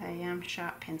 a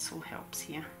sharp pencil helps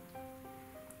here.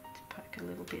 To poke a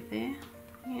little bit there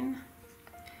in,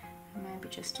 and maybe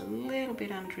just a little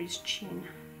bit under his chin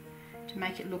to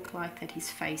make it look like that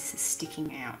his face is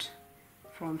sticking out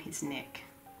from his neck.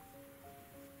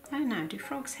 I don't know, do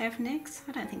frogs have necks?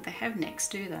 I don't think they have necks,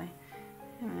 do they? I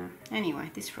don't know. Anyway,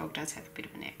 this frog does have a bit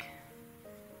of a neck.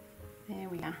 There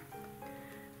we are.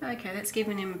 Okay, that's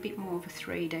given him a bit more of a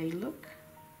 3D look.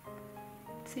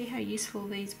 See how useful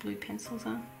these blue pencils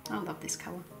are? I love this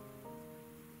colour.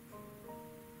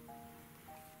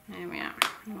 There we are.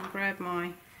 I'll grab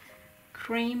my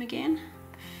cream again,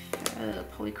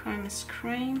 polychromos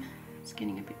cream. It's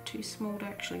getting a bit too small to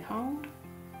actually hold.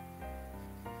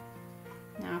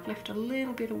 Now I've left a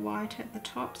little bit of white at the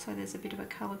top, so there's a bit of a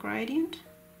colour gradient.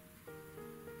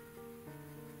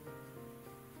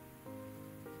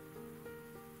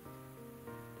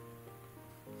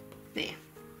 There.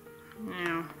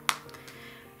 Now,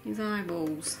 his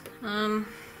eyeballs,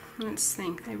 let's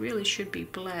think, they really should be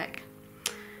black.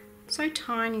 So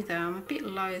tiny though, I'm a bit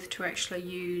loath to actually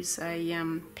use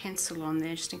a pencil on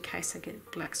there just in case I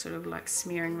get black sort of like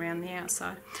smearing around the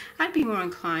outside. I'd be more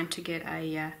inclined to get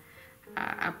a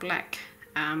black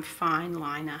fine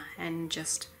liner and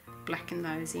just blacken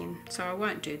those in, so I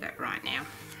won't do that right now.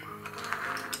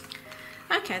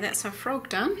 Okay, that's our frog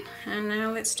done, and now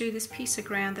let's do this piece of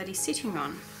ground that he's sitting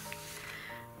on.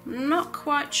 Not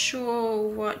quite sure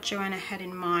what Johanna had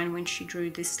in mind when she drew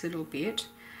this little bit.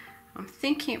 I'm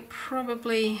thinking it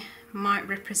probably might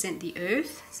represent the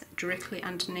earth directly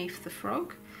underneath the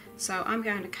frog, so I'm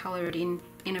going to colour it in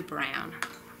a brown.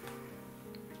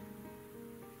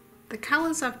 The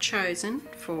colours I've chosen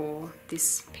for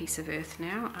this piece of earth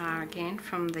now are again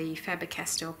from the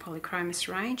Faber-Castell Polychromos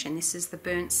range, and this is the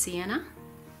burnt sienna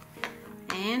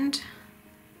and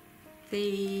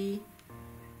the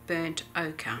burnt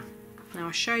ochre. Now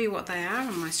I'll show you what they are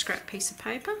on my scrap piece of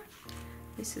paper.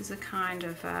 This is a kind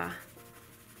of a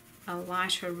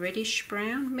lighter reddish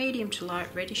brown, medium to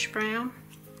light reddish brown,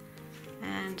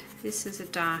 and this is a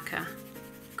darker,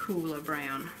 cooler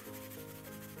brown.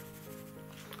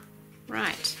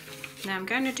 Right, now I'm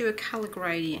going to do a colour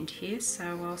gradient here,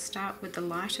 so I'll start with the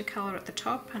lighter colour at the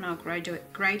top and I'll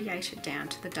gradiate it down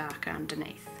to the darker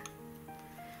underneath.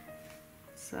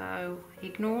 So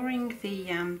ignoring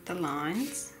the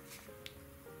lines,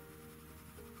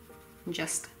 and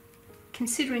just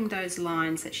considering those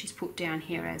lines that she's put down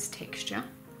here as texture,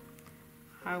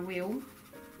 I will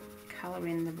colour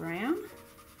in the brown.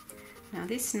 Now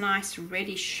this nice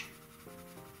reddish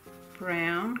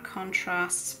brown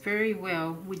contrasts very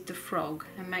well with the frog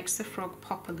and makes the frog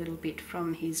pop a little bit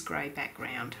from his grey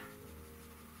background.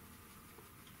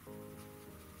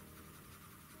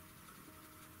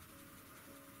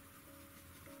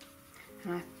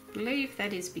 And I believe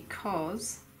that is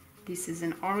because this is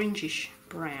an orangish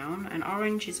brown, and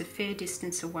orange is a fair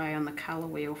distance away on the colour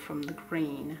wheel from the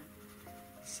green.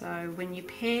 So when you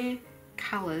pair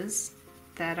colours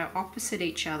that are opposite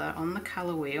each other on the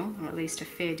colour wheel, or at least a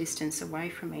fair distance away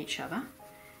from each other,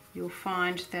 you'll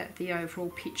find that the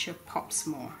overall picture pops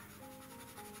more.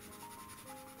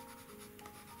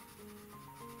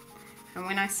 And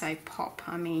when I say pop,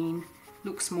 I mean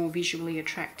looks more visually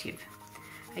attractive.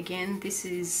 Again, this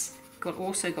is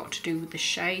also got to do with the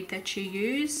shade that you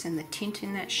use and the tint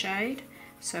in that shade.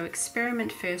 So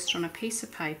experiment first on a piece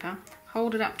of paper,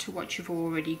 hold it up to what you've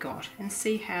already got and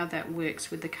see how that works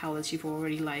with the colours you've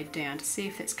already laid down, to see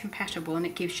if it's compatible and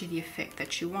it gives you the effect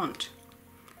that you want.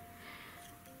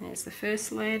 There's the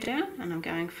first layer down, and I'm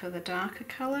going for the darker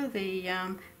colour, the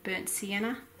burnt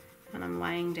sienna, and I'm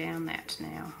laying down that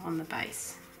now on the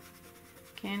base.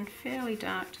 Again, fairly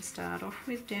dark to start off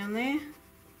with down there,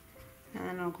 and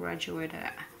then I'll gradiate it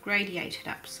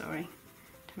up, to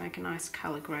make a nice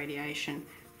colour gradation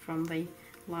from the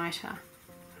lighter,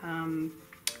 more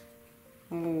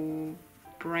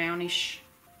reddish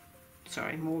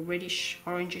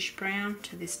orangish brown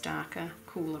to this darker,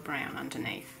 cooler brown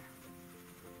underneath.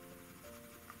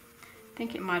 I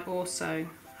think it might also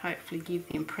hopefully give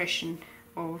the impression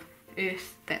of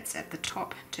earth that's at the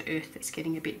top to earth that's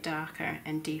getting a bit darker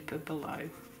and deeper below.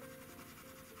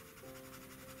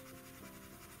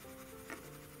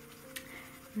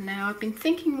 Now I've been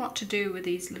thinking what to do with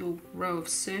these little row of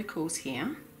circles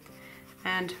here,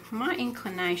 and my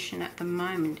inclination at the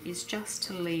moment is just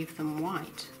to leave them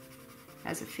white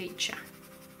as a feature.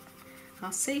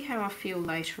 I'll see how I feel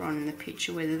later on in the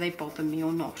picture, whether they bother me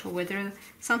or not, or whether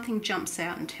something jumps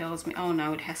out and tells me, oh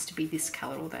no, it has to be this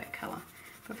colour or that colour.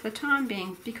 But for the time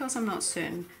being, because I'm not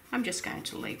certain, I'm just going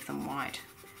to leave them white.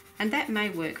 And that may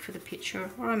work for the picture,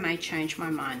 or I may change my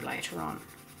mind later on.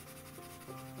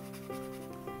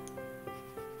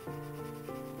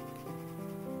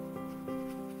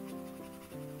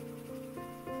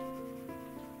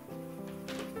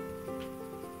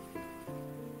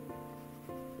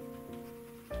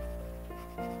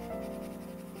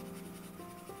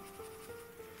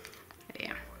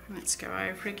 Let's go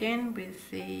over again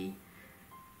with the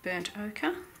burnt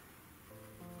ochre.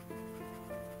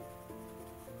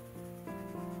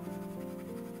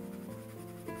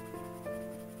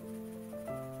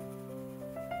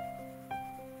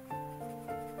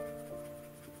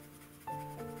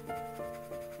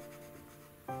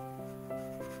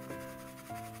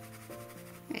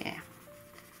 Yeah,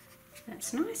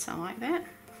 that's nice, I like that.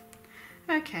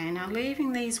 Okay, now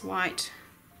leaving these white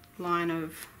line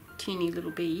of teeny little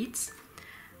beads,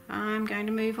 I'm going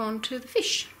to move on to the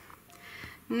fish.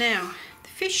 Now, the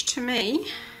fish to me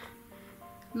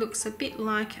looks a bit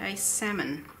like a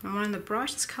salmon, and one of the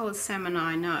brightest coloured salmon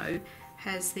I know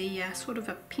has the sort of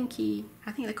a pinky,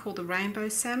 I think they're called the rainbow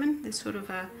salmon. There's sort of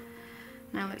a,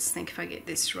 now let's think if I get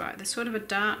this right, there's sort of a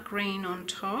dark green on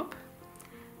top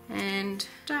and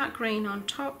dark green on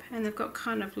top, and they've got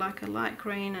kind of like a light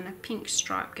green and a pink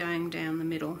stripe going down the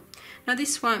middle. Now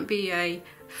this won't be a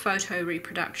photo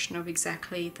reproduction of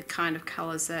exactly the kind of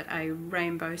colours that a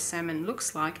rainbow salmon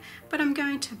looks like, but I'm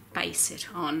going to base it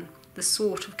on the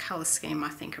sort of colour scheme I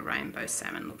think a rainbow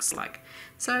salmon looks like.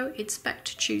 So it's back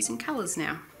to choosing colours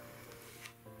now.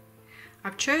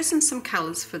 I've chosen some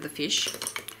colours for the fish,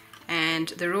 and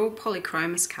they're all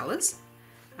polychromous colours.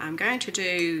 I'm going to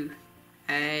do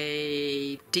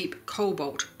a deep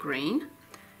cobalt green,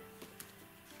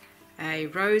 a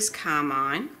rose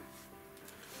carmine,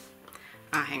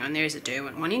 hang on, there's a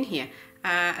Derwent one in here,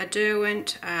 a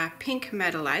Derwent pink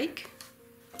Madeleine,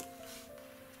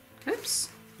 oops,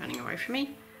 running away from me,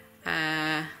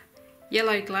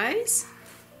 yellow glaze,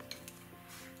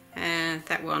 and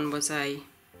that one was a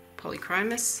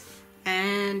polychromous,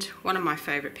 and one of my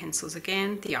favourite pencils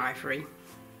again, the ivory.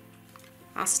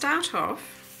 I'll start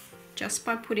off just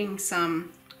by putting some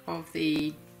of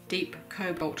the deep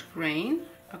cobalt green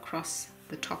across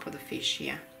the top of the fish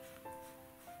here.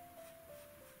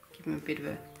 Give them a bit of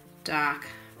a dark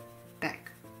back,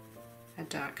 a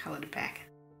dark coloured back.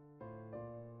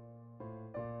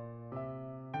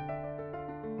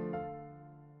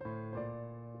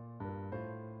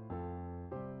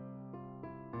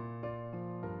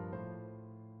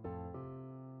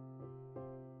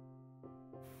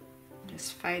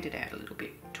 just fade it out a little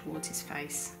bit towards his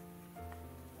face.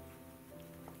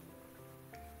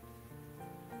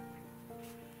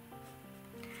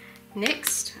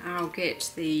 Next, I'll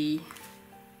get the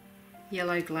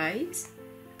yellow glaze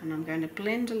and I'm going to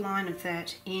blend a line of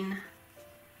that in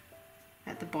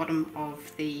at the bottom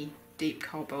of the deep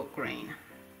cobalt green.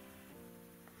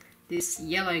 This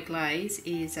yellow glaze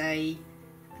is a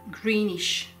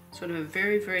greenish, sort of a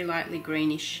very, very lightly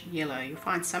greenish yellow. You'll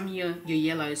find some of your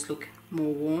yellows look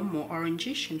more warm, more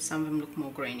orangish, and some of them look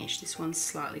more greenish. This one's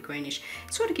slightly greenish.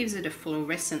 It sort of gives it a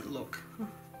fluorescent look.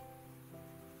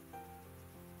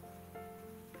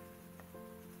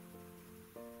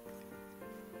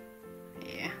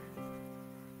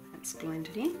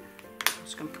 Blended in. I'm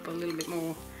just going to put a little bit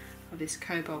more of this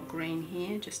cobalt green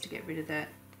here just to get rid of that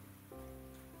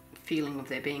feeling of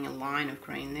there being a line of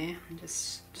green there, and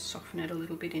just soften it a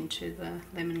little bit into the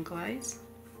lemon glaze.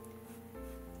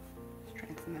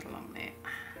 Strengthen that along there.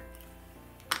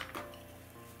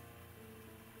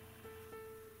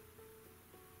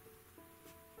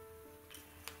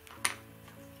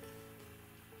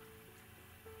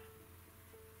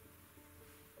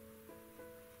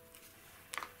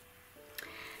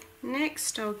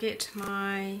 Next, I'll get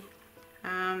my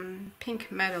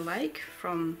pink Madder Lake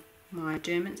from my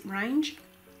Dermot range.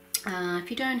 If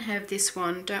you don't have this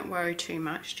one, don't worry too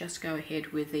much, just go ahead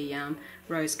with the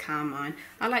Rose Carmine.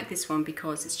 I like this one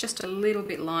because it's just a little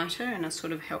bit lighter and I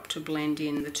sort of help to blend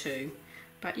in the two,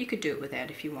 but you could do it without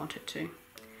if you wanted to.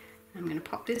 I'm going to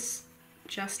pop this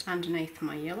just underneath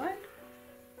my yellow.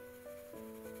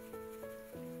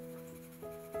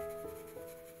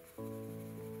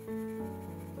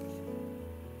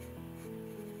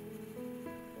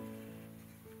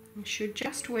 Should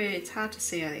just where, it's hard to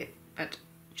see out there, but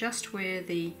just where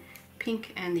the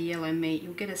pink and the yellow meet,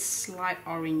 you'll get a slight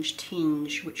orange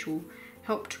tinge which will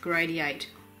help to gradiate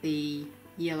the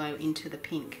yellow into the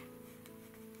pink.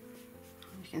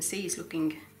 You can see he's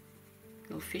looking,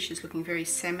 little fish is looking very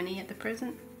salmon-y at the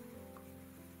present.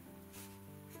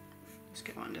 Just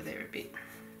go under there a bit.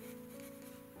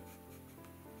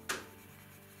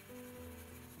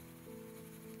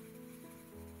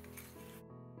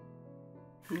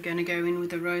 I'm going to go in with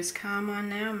the Rose Carmine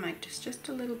now and make this just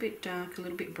a little bit dark, a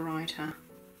little bit brighter.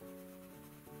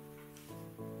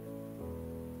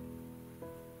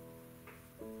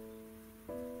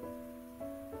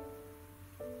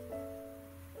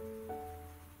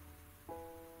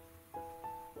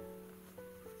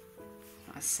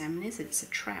 Not a salmon, is it? It's a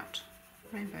trout,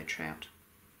 rainbow trout.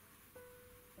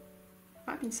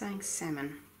 I've been saying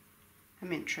salmon, I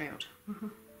meant trout.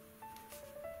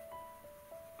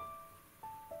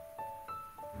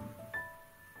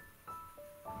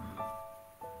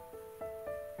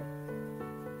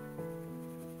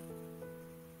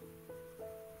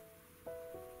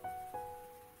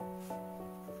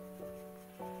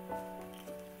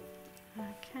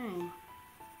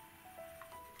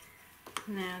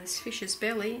 Now this fish's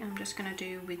belly I'm just going to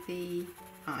do with the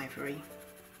ivory.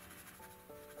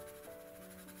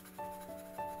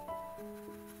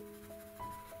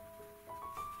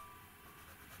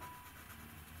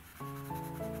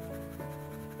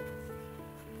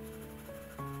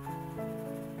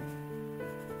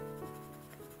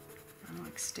 I'll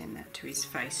extend that to his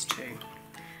face too.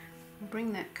 I'll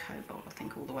bring that cobalt I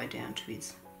think all the way down to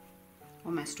his,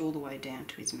 almost all the way down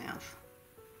to his mouth.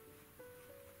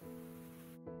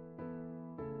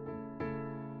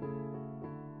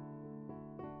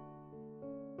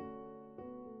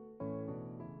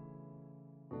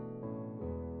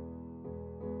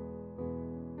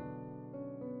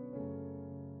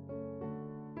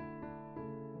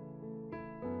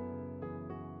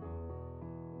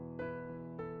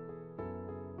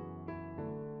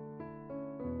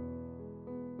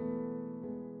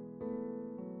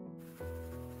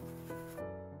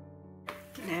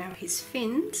 Now his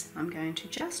fins, I'm going to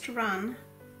just run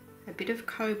a bit of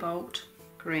cobalt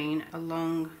green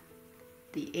along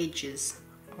the edges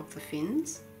of the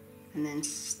fins and then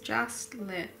just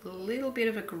let a little bit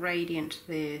of a gradient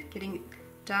there, getting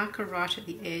darker right at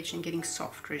the edge and getting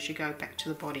softer as you go back to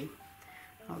the body.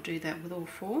 I'll do that with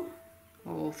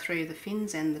all three of the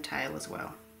fins and the tail as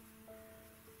well.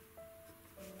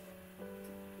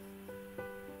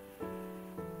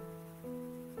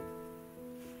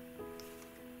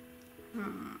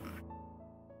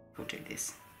 We'll do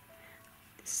this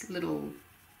little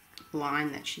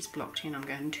line that she's blocked in, I'm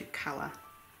going to colour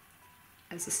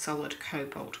as a solid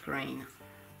cobalt green.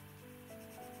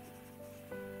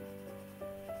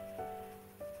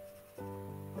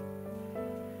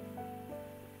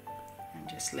 And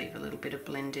just leave a little bit of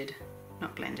blended,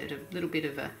 not blended, a little bit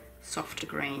of a softer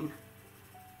green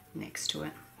next to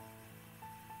it.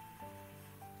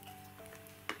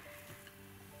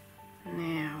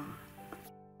 Now,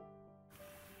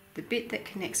 the bit that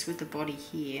connects with the body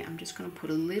here, I'm just going to put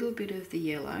a little bit of the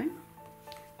yellow,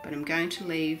 but I'm going to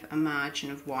leave a margin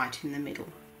of white in the middle.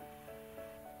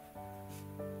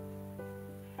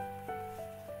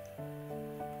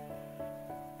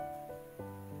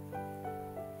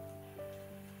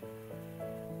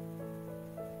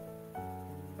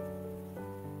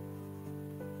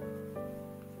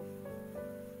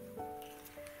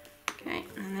 Okay,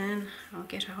 and then I'll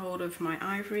get a hold of my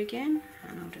ivory again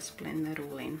and I'll just blend that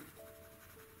all in.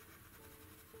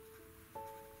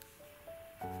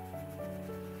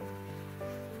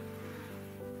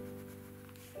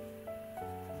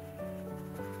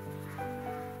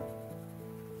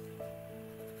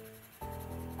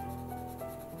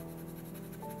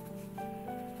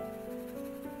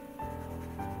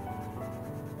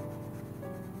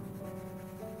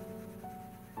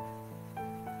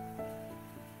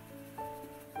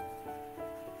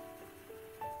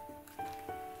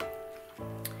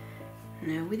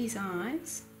 Now with his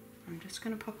eyes, I'm just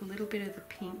going to pop a little bit of the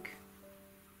pink,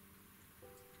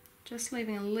 just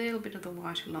leaving a little bit of the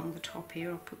white along the top here.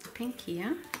 I'll put the pink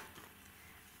here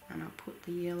and I'll put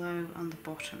the yellow on the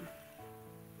bottom.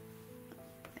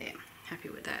 There, happy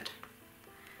with that.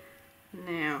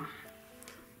 Now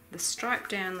the stripe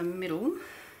down the middle,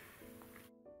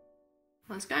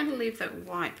 I was going to leave that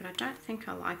white, but I don't think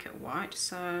I like it white,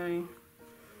 so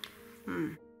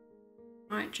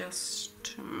might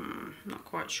just, not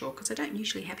quite sure, because I don't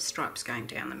usually have stripes going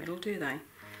down the middle, do they?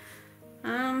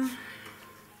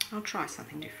 I'll try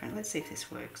something different. Let's see if this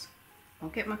works. I'll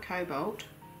get my cobalt.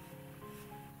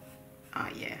 Oh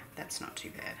yeah, that's not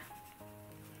too bad.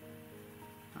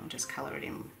 I'll just colour it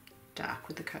in dark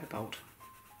with the cobalt.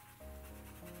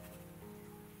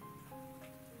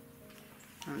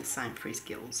 And the same for his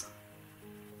gills.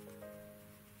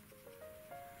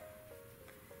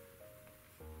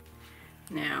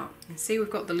 Now, you see we've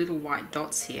got the little white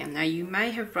dots here. Now you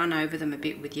may have run over them a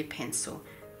bit with your pencil.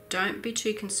 Don't be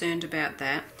too concerned about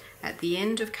that. At the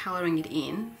end of colouring it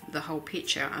in, the whole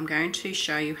picture, I'm going to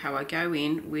show you how I go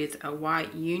in with a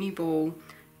white Uniball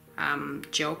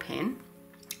gel pen.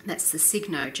 That's the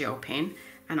Signo gel pen,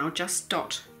 and I'll just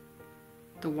dot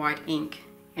the white ink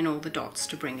in all the dots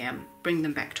to bring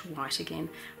them back to white again.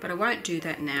 But I won't do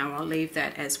that now. I'll leave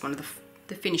that as one of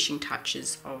the finishing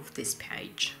touches of this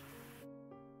page.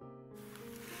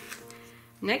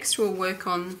 Next we'll work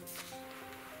on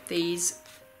these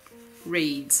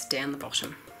reeds down the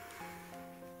bottom.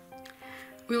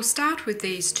 We'll start with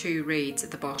these two reeds at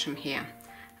the bottom here,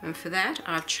 and for that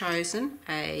I've chosen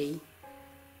a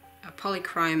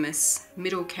polychromos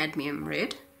middle cadmium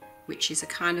red, which is a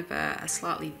kind of a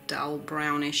slightly dull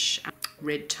brownish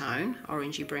red tone,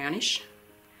 orangey brownish,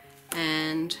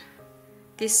 and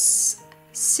this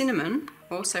cinnamon,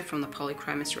 also from the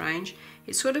polychromos range,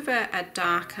 is sort of a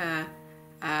darker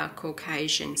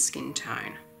Caucasian skin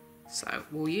tone. So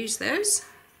we'll use those,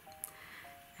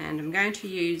 and I'm going to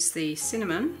use the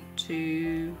cinnamon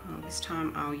to, well, this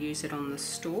time I'll use it on the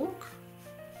stalk,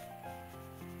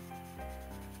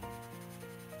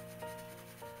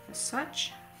 as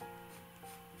such,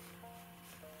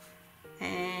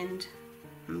 and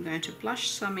I'm going to blush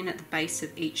some in at the base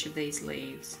of each of these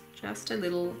leaves, just a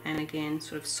little, and again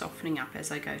sort of softening up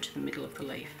as I go to the middle of the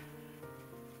leaf.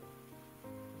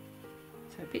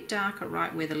 So a bit darker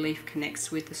right where the leaf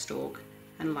connects with the stalk,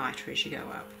 and lighter as you go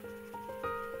up.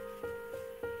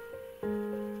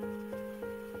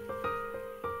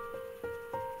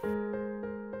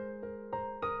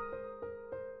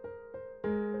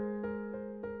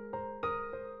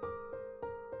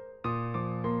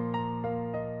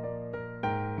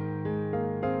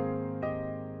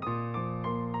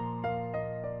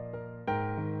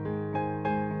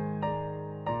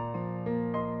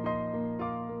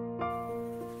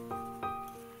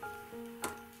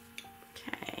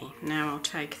 Now I'll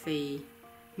take the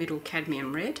middle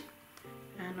cadmium red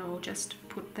and I'll just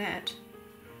put that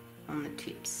on the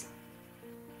tips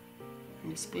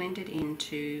and just blend it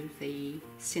into the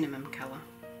cinnamon colour.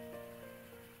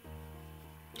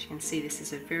 As you can see, this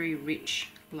is a very rich,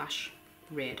 lush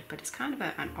red, but it's kind of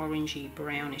an orangey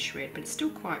brownish red, but it's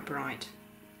still quite bright.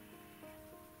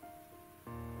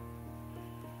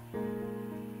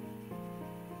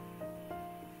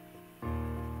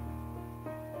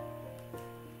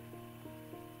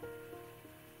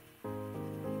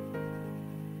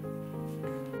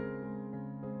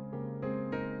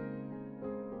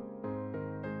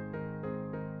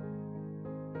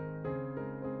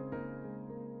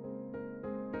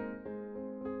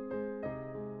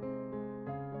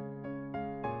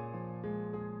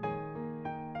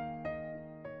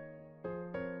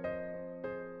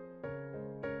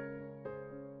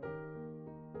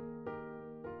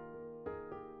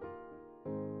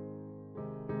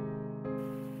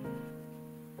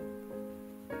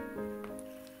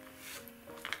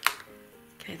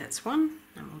 that's one,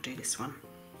 and we'll do this one.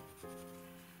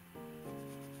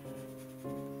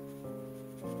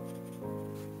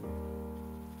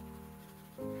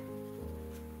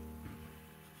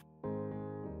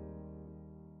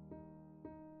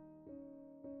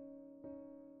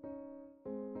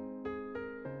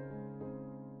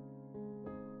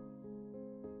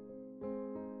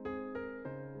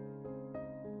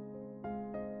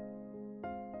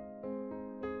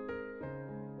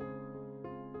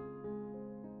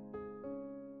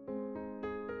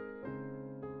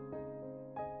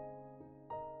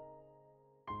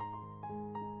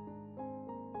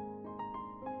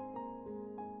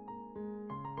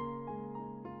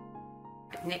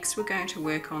 Next we're going to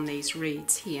work on these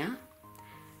reeds here.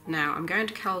 Now I'm going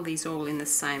to colour these all in the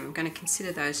same. I'm going to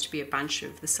consider those to be a bunch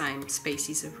of the same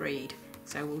species of reed.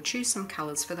 So we'll choose some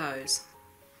colours for those.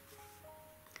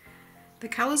 The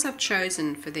colours I've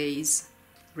chosen for these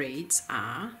reeds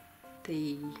are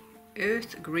the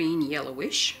earth green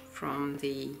yellowish from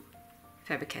the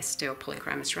Faber-Castell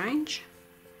Polychromos range,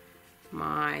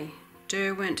 my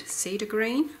Derwent cedar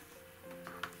green,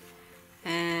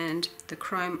 and the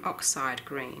chrome oxide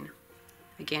green,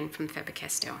 again from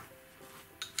Faber-Castell.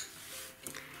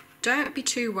 Don't be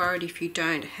too worried if you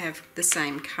don't have the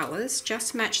same colours,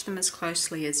 just match them as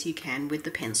closely as you can with the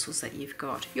pencils that you've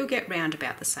got. You'll get round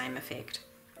about the same effect.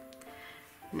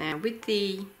 Now with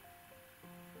the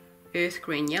earth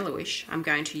green yellowish, I'm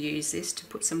going to use this to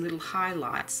put some little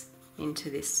highlights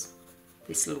into this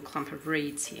little clump of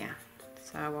reeds here.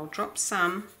 So I'll drop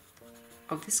some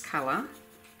of this colour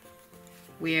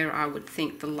where I would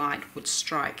think the light would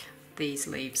strike these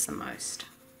leaves the most.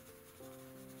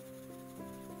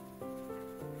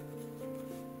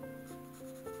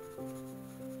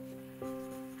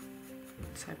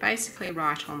 So basically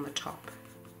right on the top.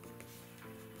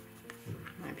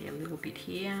 Maybe a little bit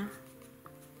here.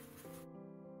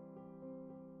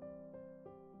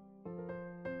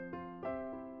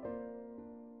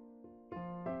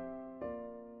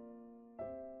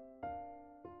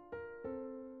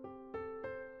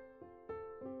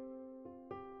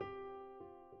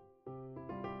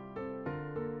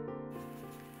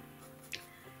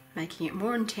 Making it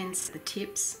more intense at the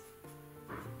tips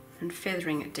and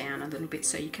feathering it down a little bit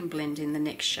so you can blend in the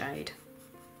next shade.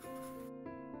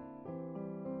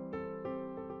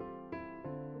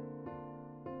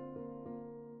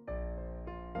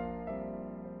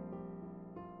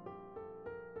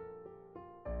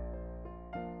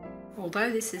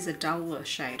 Although this is a duller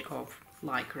shade of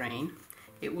light green,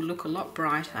 it will look a lot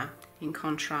brighter in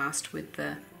contrast with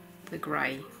the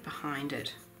grey behind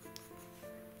it.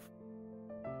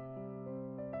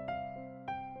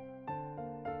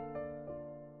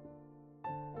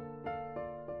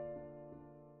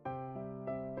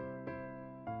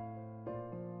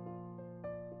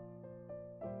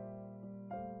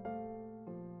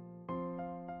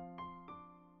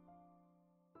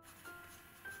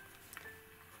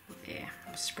 There,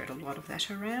 I'll spread a lot of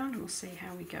that around. We'll see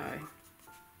how we go.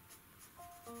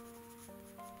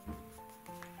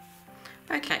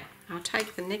 Okay, I'll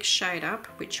take the next shade up,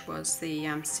 which was the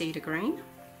cedar green,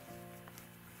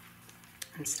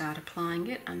 and start applying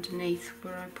it underneath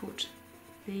where I put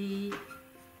the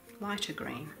lighter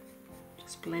green,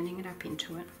 just blending it up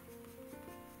into it.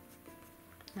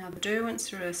 Now the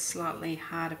Derwents are a slightly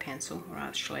harder pencil, or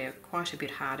actually quite a bit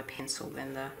harder pencil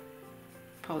than the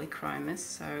Polychromos,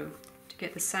 so to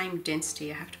get the same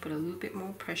density I have to put a little bit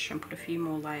more pressure and put a few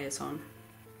more layers on.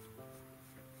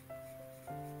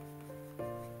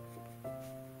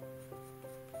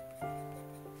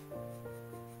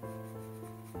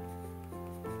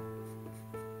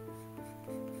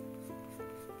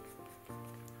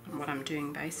 And what I'm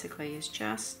doing basically is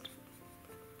just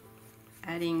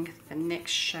adding the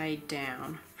next shade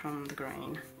down from the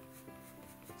green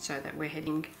so that we're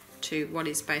heading to what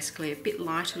is basically a bit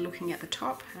lighter looking at the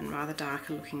top and rather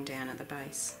darker looking down at the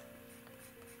base.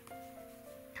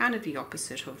 Kind of the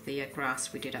opposite of the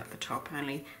grass we did at the top,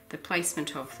 only the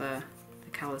placement of the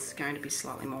colours is going to be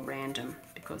slightly more random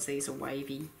because these are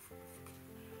wavy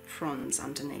fronds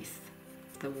underneath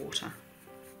the water.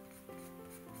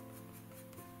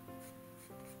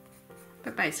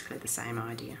 But basically the same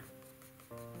idea.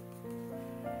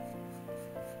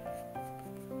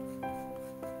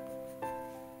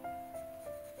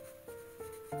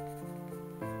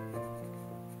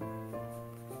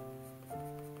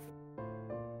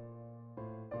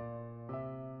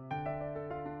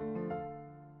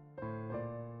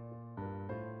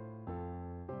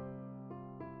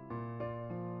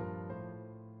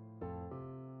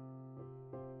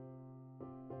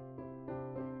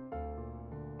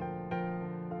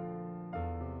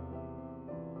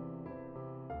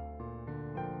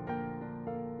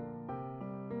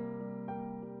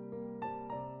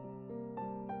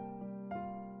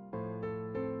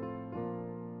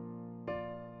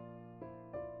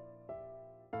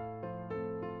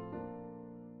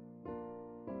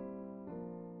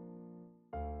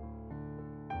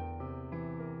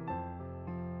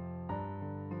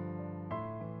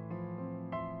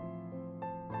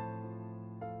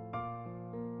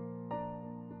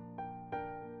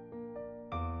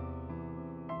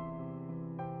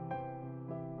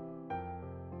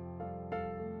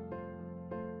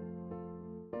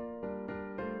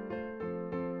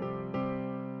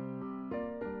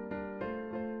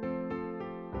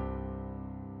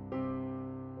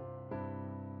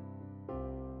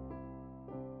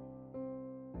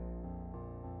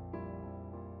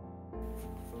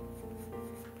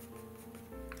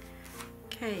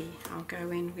 Okay, I'll go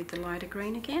in with the lighter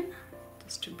green again,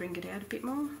 just to bring it out a bit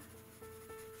more.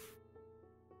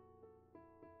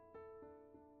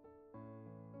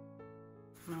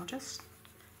 And I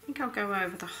think I'll go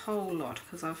over the whole lot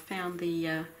because I've found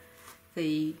the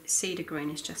cedar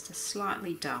green is just a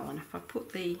slightly dull, and if I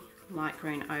put the light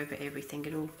green over everything,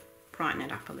 it'll brighten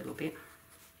it up a little bit.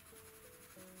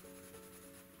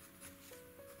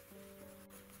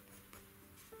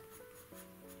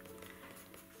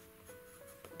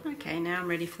 Okay, now I'm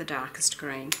ready for the darkest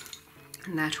green,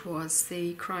 and that was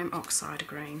the chrome oxide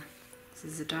green.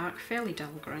 This is a dark, fairly dull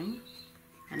green,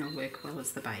 and it'll work well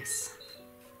as the base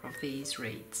of these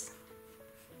reeds.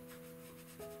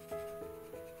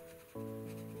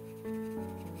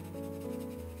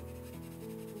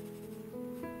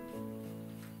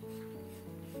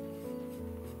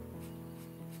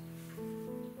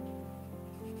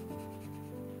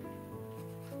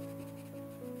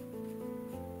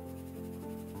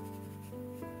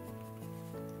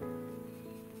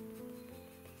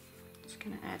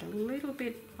 Going to add a little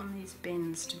bit on these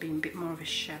bends to be a bit more of a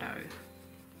shadow.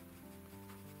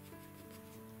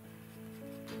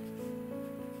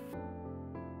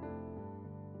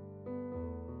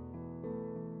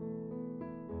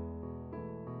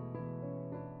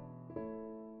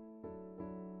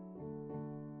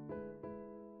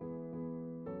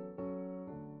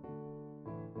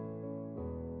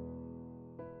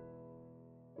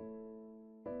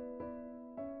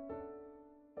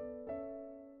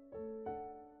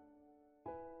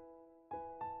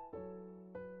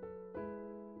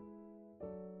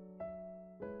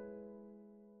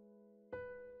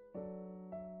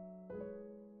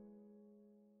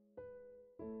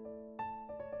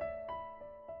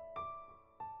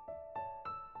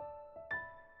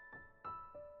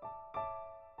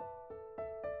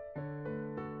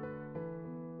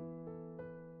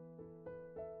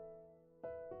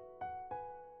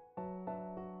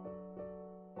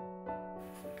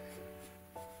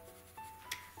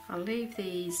 I'll leave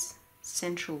these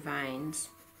central veins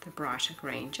the brighter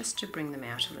green just to bring them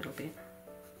out a little bit.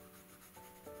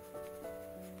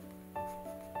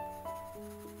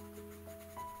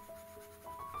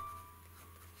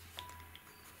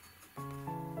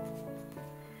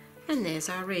 And there's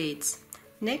our reeds.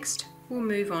 Next we'll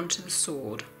move on to the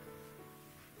sword.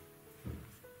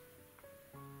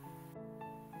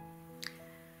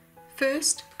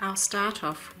 First I'll start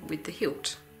off with the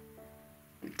hilt.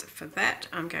 For that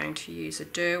I'm going to use a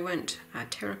Derwent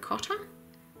terracotta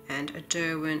and a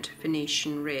Derwent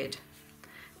Venetian red.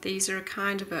 These are a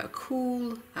kind of a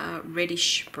cool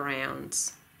reddish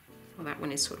browns. Well, that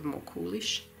one is sort of more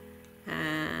coolish,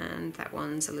 and that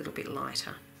one's a little bit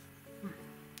lighter.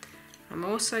 I'm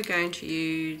also going to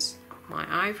use my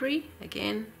ivory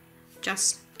again,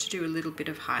 just to do a little bit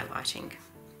of highlighting.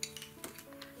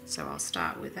 So I'll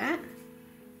start with that.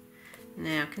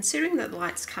 Now, considering that the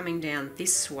light's coming down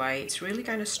this way, it's really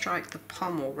going to strike the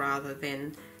pommel rather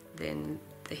than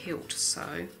the hilt.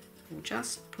 So we'll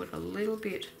just put a little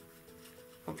bit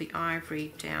of the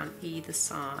ivory down either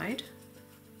side.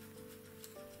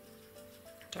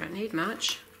 Don't need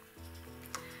much.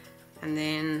 And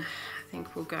then I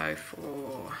think we'll go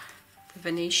for the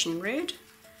Venetian red.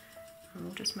 And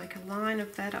we'll just make a line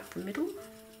of that up the middle.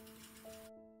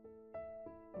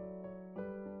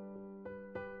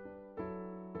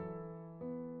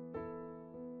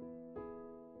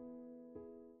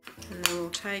 And then we'll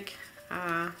take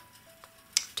our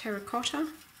terracotta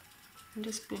and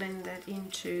just blend that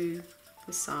into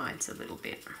the sides a little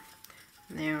bit.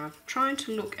 Now I'm trying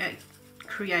to look at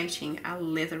creating a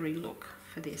leathery look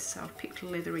for this, so I've picked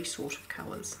leathery sort of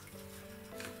colours.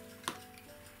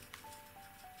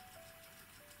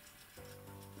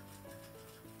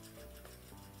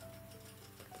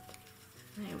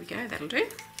 There we go, that'll do.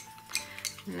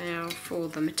 Now for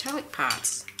the metallic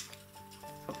parts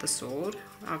of the sword,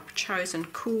 I've chosen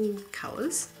cool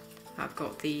colours. I've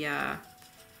got the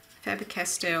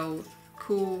Faber-Castell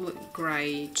Cool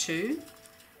Grey 2,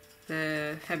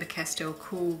 the Faber-Castell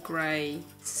Cool Grey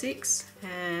 6,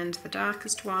 and the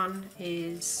darkest one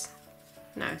is,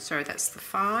 no, sorry, that's the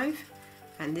 5,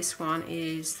 and this one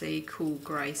is the Cool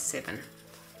Grey 7.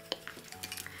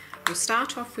 We'll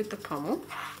start off with the pommel,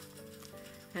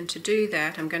 and to do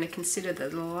that I'm going to consider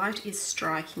that the light is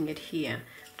striking it here.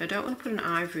 I don't want to put an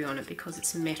ivory on it because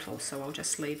it's metal, so I'll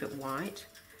just leave it white,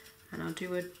 and I'll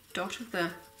do a dot of the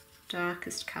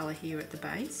darkest colour here at the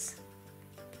base.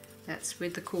 That's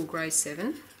with the Cool Grey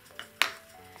 7,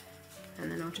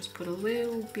 and then I'll just put a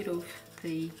little bit of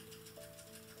the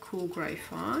Cool Grey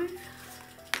 5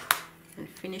 and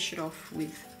finish it off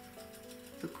with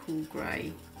the Cool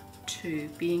Grey 2. 2,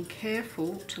 being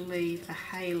careful to leave a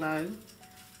halo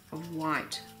of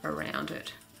white around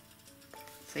it.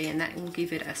 See, and that will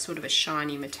give it a sort of a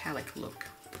shiny metallic look.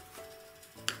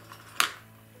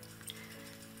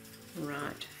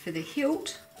 Right, for the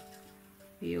hilt,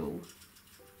 you'll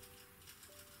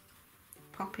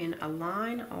pop in a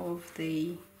line of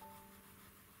the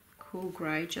cool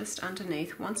grey just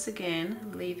underneath, once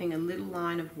again leaving a little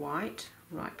line of white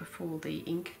right before the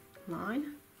ink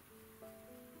line.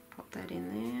 Pop that in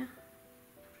there.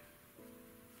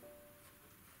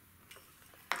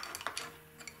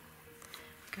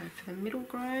 Go for the middle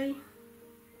grey.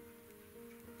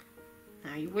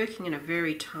 Now you're working in a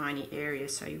very tiny area,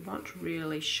 so you want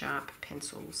really sharp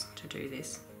pencils to do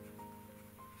this.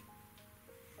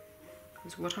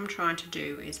 Because what I'm trying to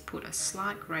do is put a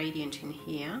slight gradient in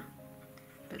here,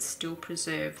 but still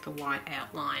preserve the white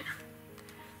outline.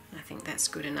 I think that's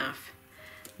good enough.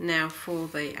 Now for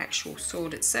the actual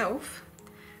sword itself,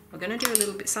 we're going to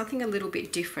do something a little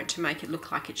bit different to make it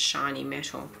look like it's shiny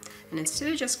metal. And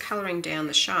instead of just colouring down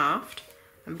the shaft,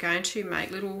 I'm going to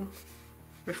make little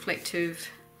reflective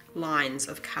lines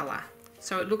of colour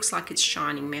so it looks like it's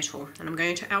shining metal. And I'm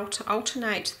going to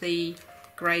alternate the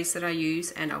greys that I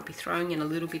use, and I'll be throwing in a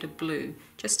little bit of blue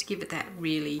just to give it that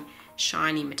really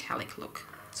shiny metallic look,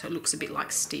 so it looks a bit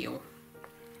like steel.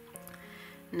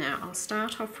 Now I'll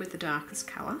start off with the darkest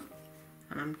colour,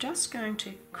 and I'm just going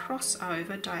to cross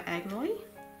over diagonally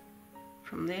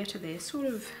from there to there, sort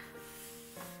of,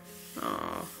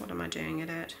 oh, what am I doing it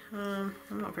at? I'm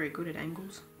not very good at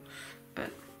angles, but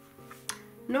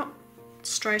not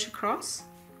straight across,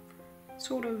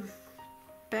 sort of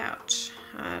about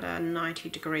at a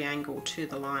 90-degree angle to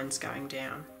the lines going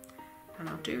down. And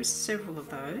I'll do several of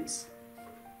those,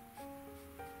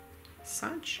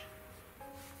 such.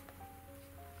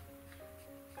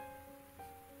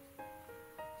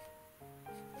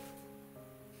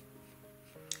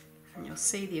 And you'll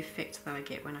see the effect that I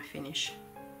get when I finish.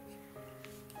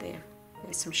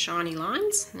 There's some shiny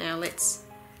lines. Now let's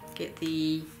get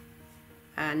the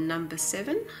number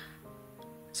 7.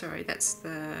 Sorry, that's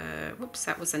the, whoops,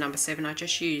 that was the number 7 I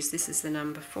just used. This is the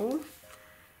number 4.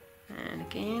 And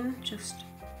again, just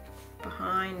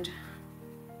behind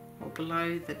or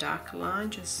below the darker line,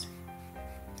 just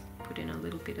put in a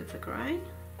little bit of the grey.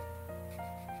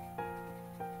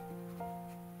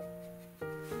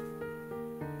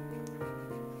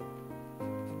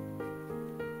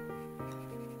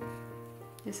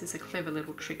 This is a clever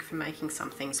little trick for making some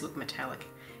things look metallic.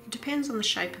 It depends on the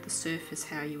shape of the surface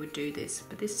how you would do this,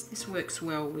 but this works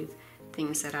well with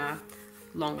things that are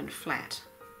long and flat.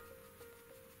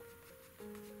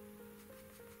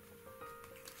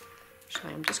 So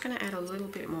I'm just going to add a little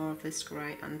bit more of this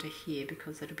grey under here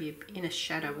because it'll be in a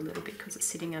shadow a little bit because it's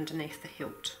sitting underneath the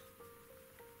hilt.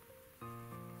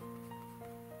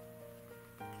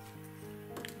 I'll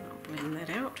blend that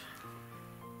out.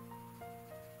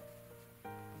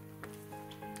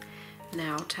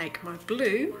 Now I'll take my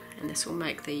blue, and this will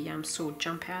make the sword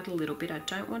jump out a little bit. I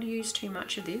don't want to use too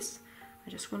much of this. I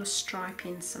just want to stripe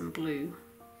in some blue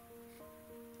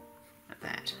like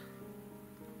that,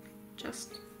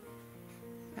 just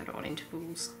at odd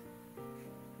intervals.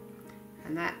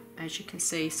 And that, as you can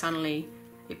see, suddenly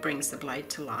it brings the blade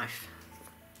to life.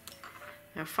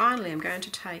 Now finally I'm going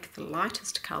to take the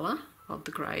lightest colour of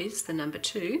the greys, the number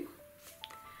 2,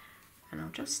 and I'll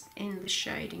just end the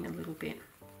shading a little bit.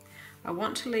 I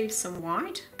want to leave some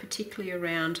white, particularly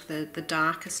around the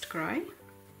darkest grey,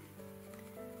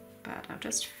 but I'll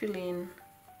just fill in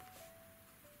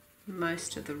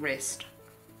most of the rest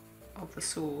of the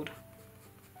sword.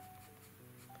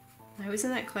 Now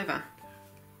isn't that clever?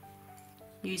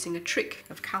 Using a trick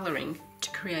of colouring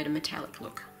to create a metallic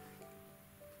look.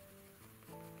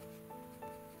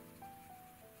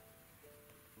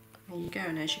 There you go,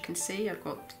 and as you can see I've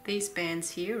got these bands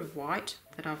here of white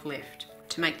that I've left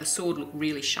to make the sword look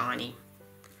really shiny.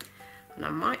 And I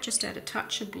might just add a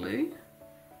touch of blue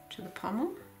to the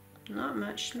pommel, not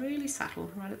much, really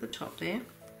subtle, right at the top there,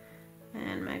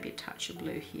 and maybe a touch of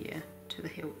blue here to the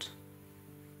hilt.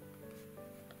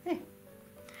 There.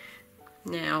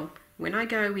 Now when I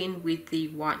go in with the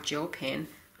white gel pen,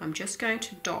 I'm just going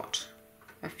to dot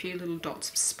a few little dots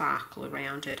of sparkle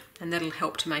around it, and that'll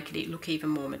help to make it look even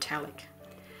more metallic.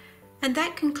 And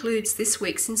that concludes this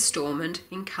week's instalment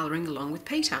in Colouring Along with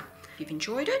Peta. If you've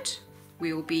enjoyed it,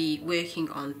 we'll be working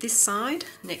on this side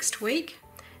next week.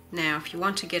 Now if you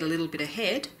want to get a little bit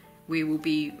ahead, we will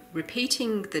be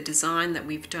repeating the design that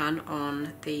we've done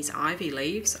on these ivy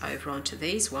leaves over onto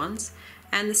these ones,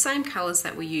 and the same colours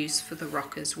that we use for the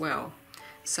rock as well.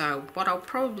 So what I'll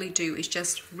probably do is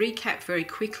just recap very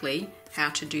quickly how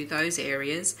to do those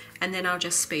areas, and then I'll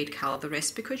just speed colour the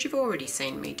rest because you've already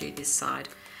seen me do this side.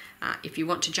 If you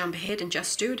want to jump ahead and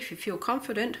just do it, if you feel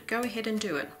confident, go ahead and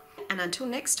do it. And until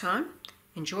next time,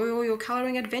 enjoy all your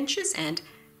colouring adventures and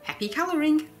happy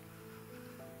colouring!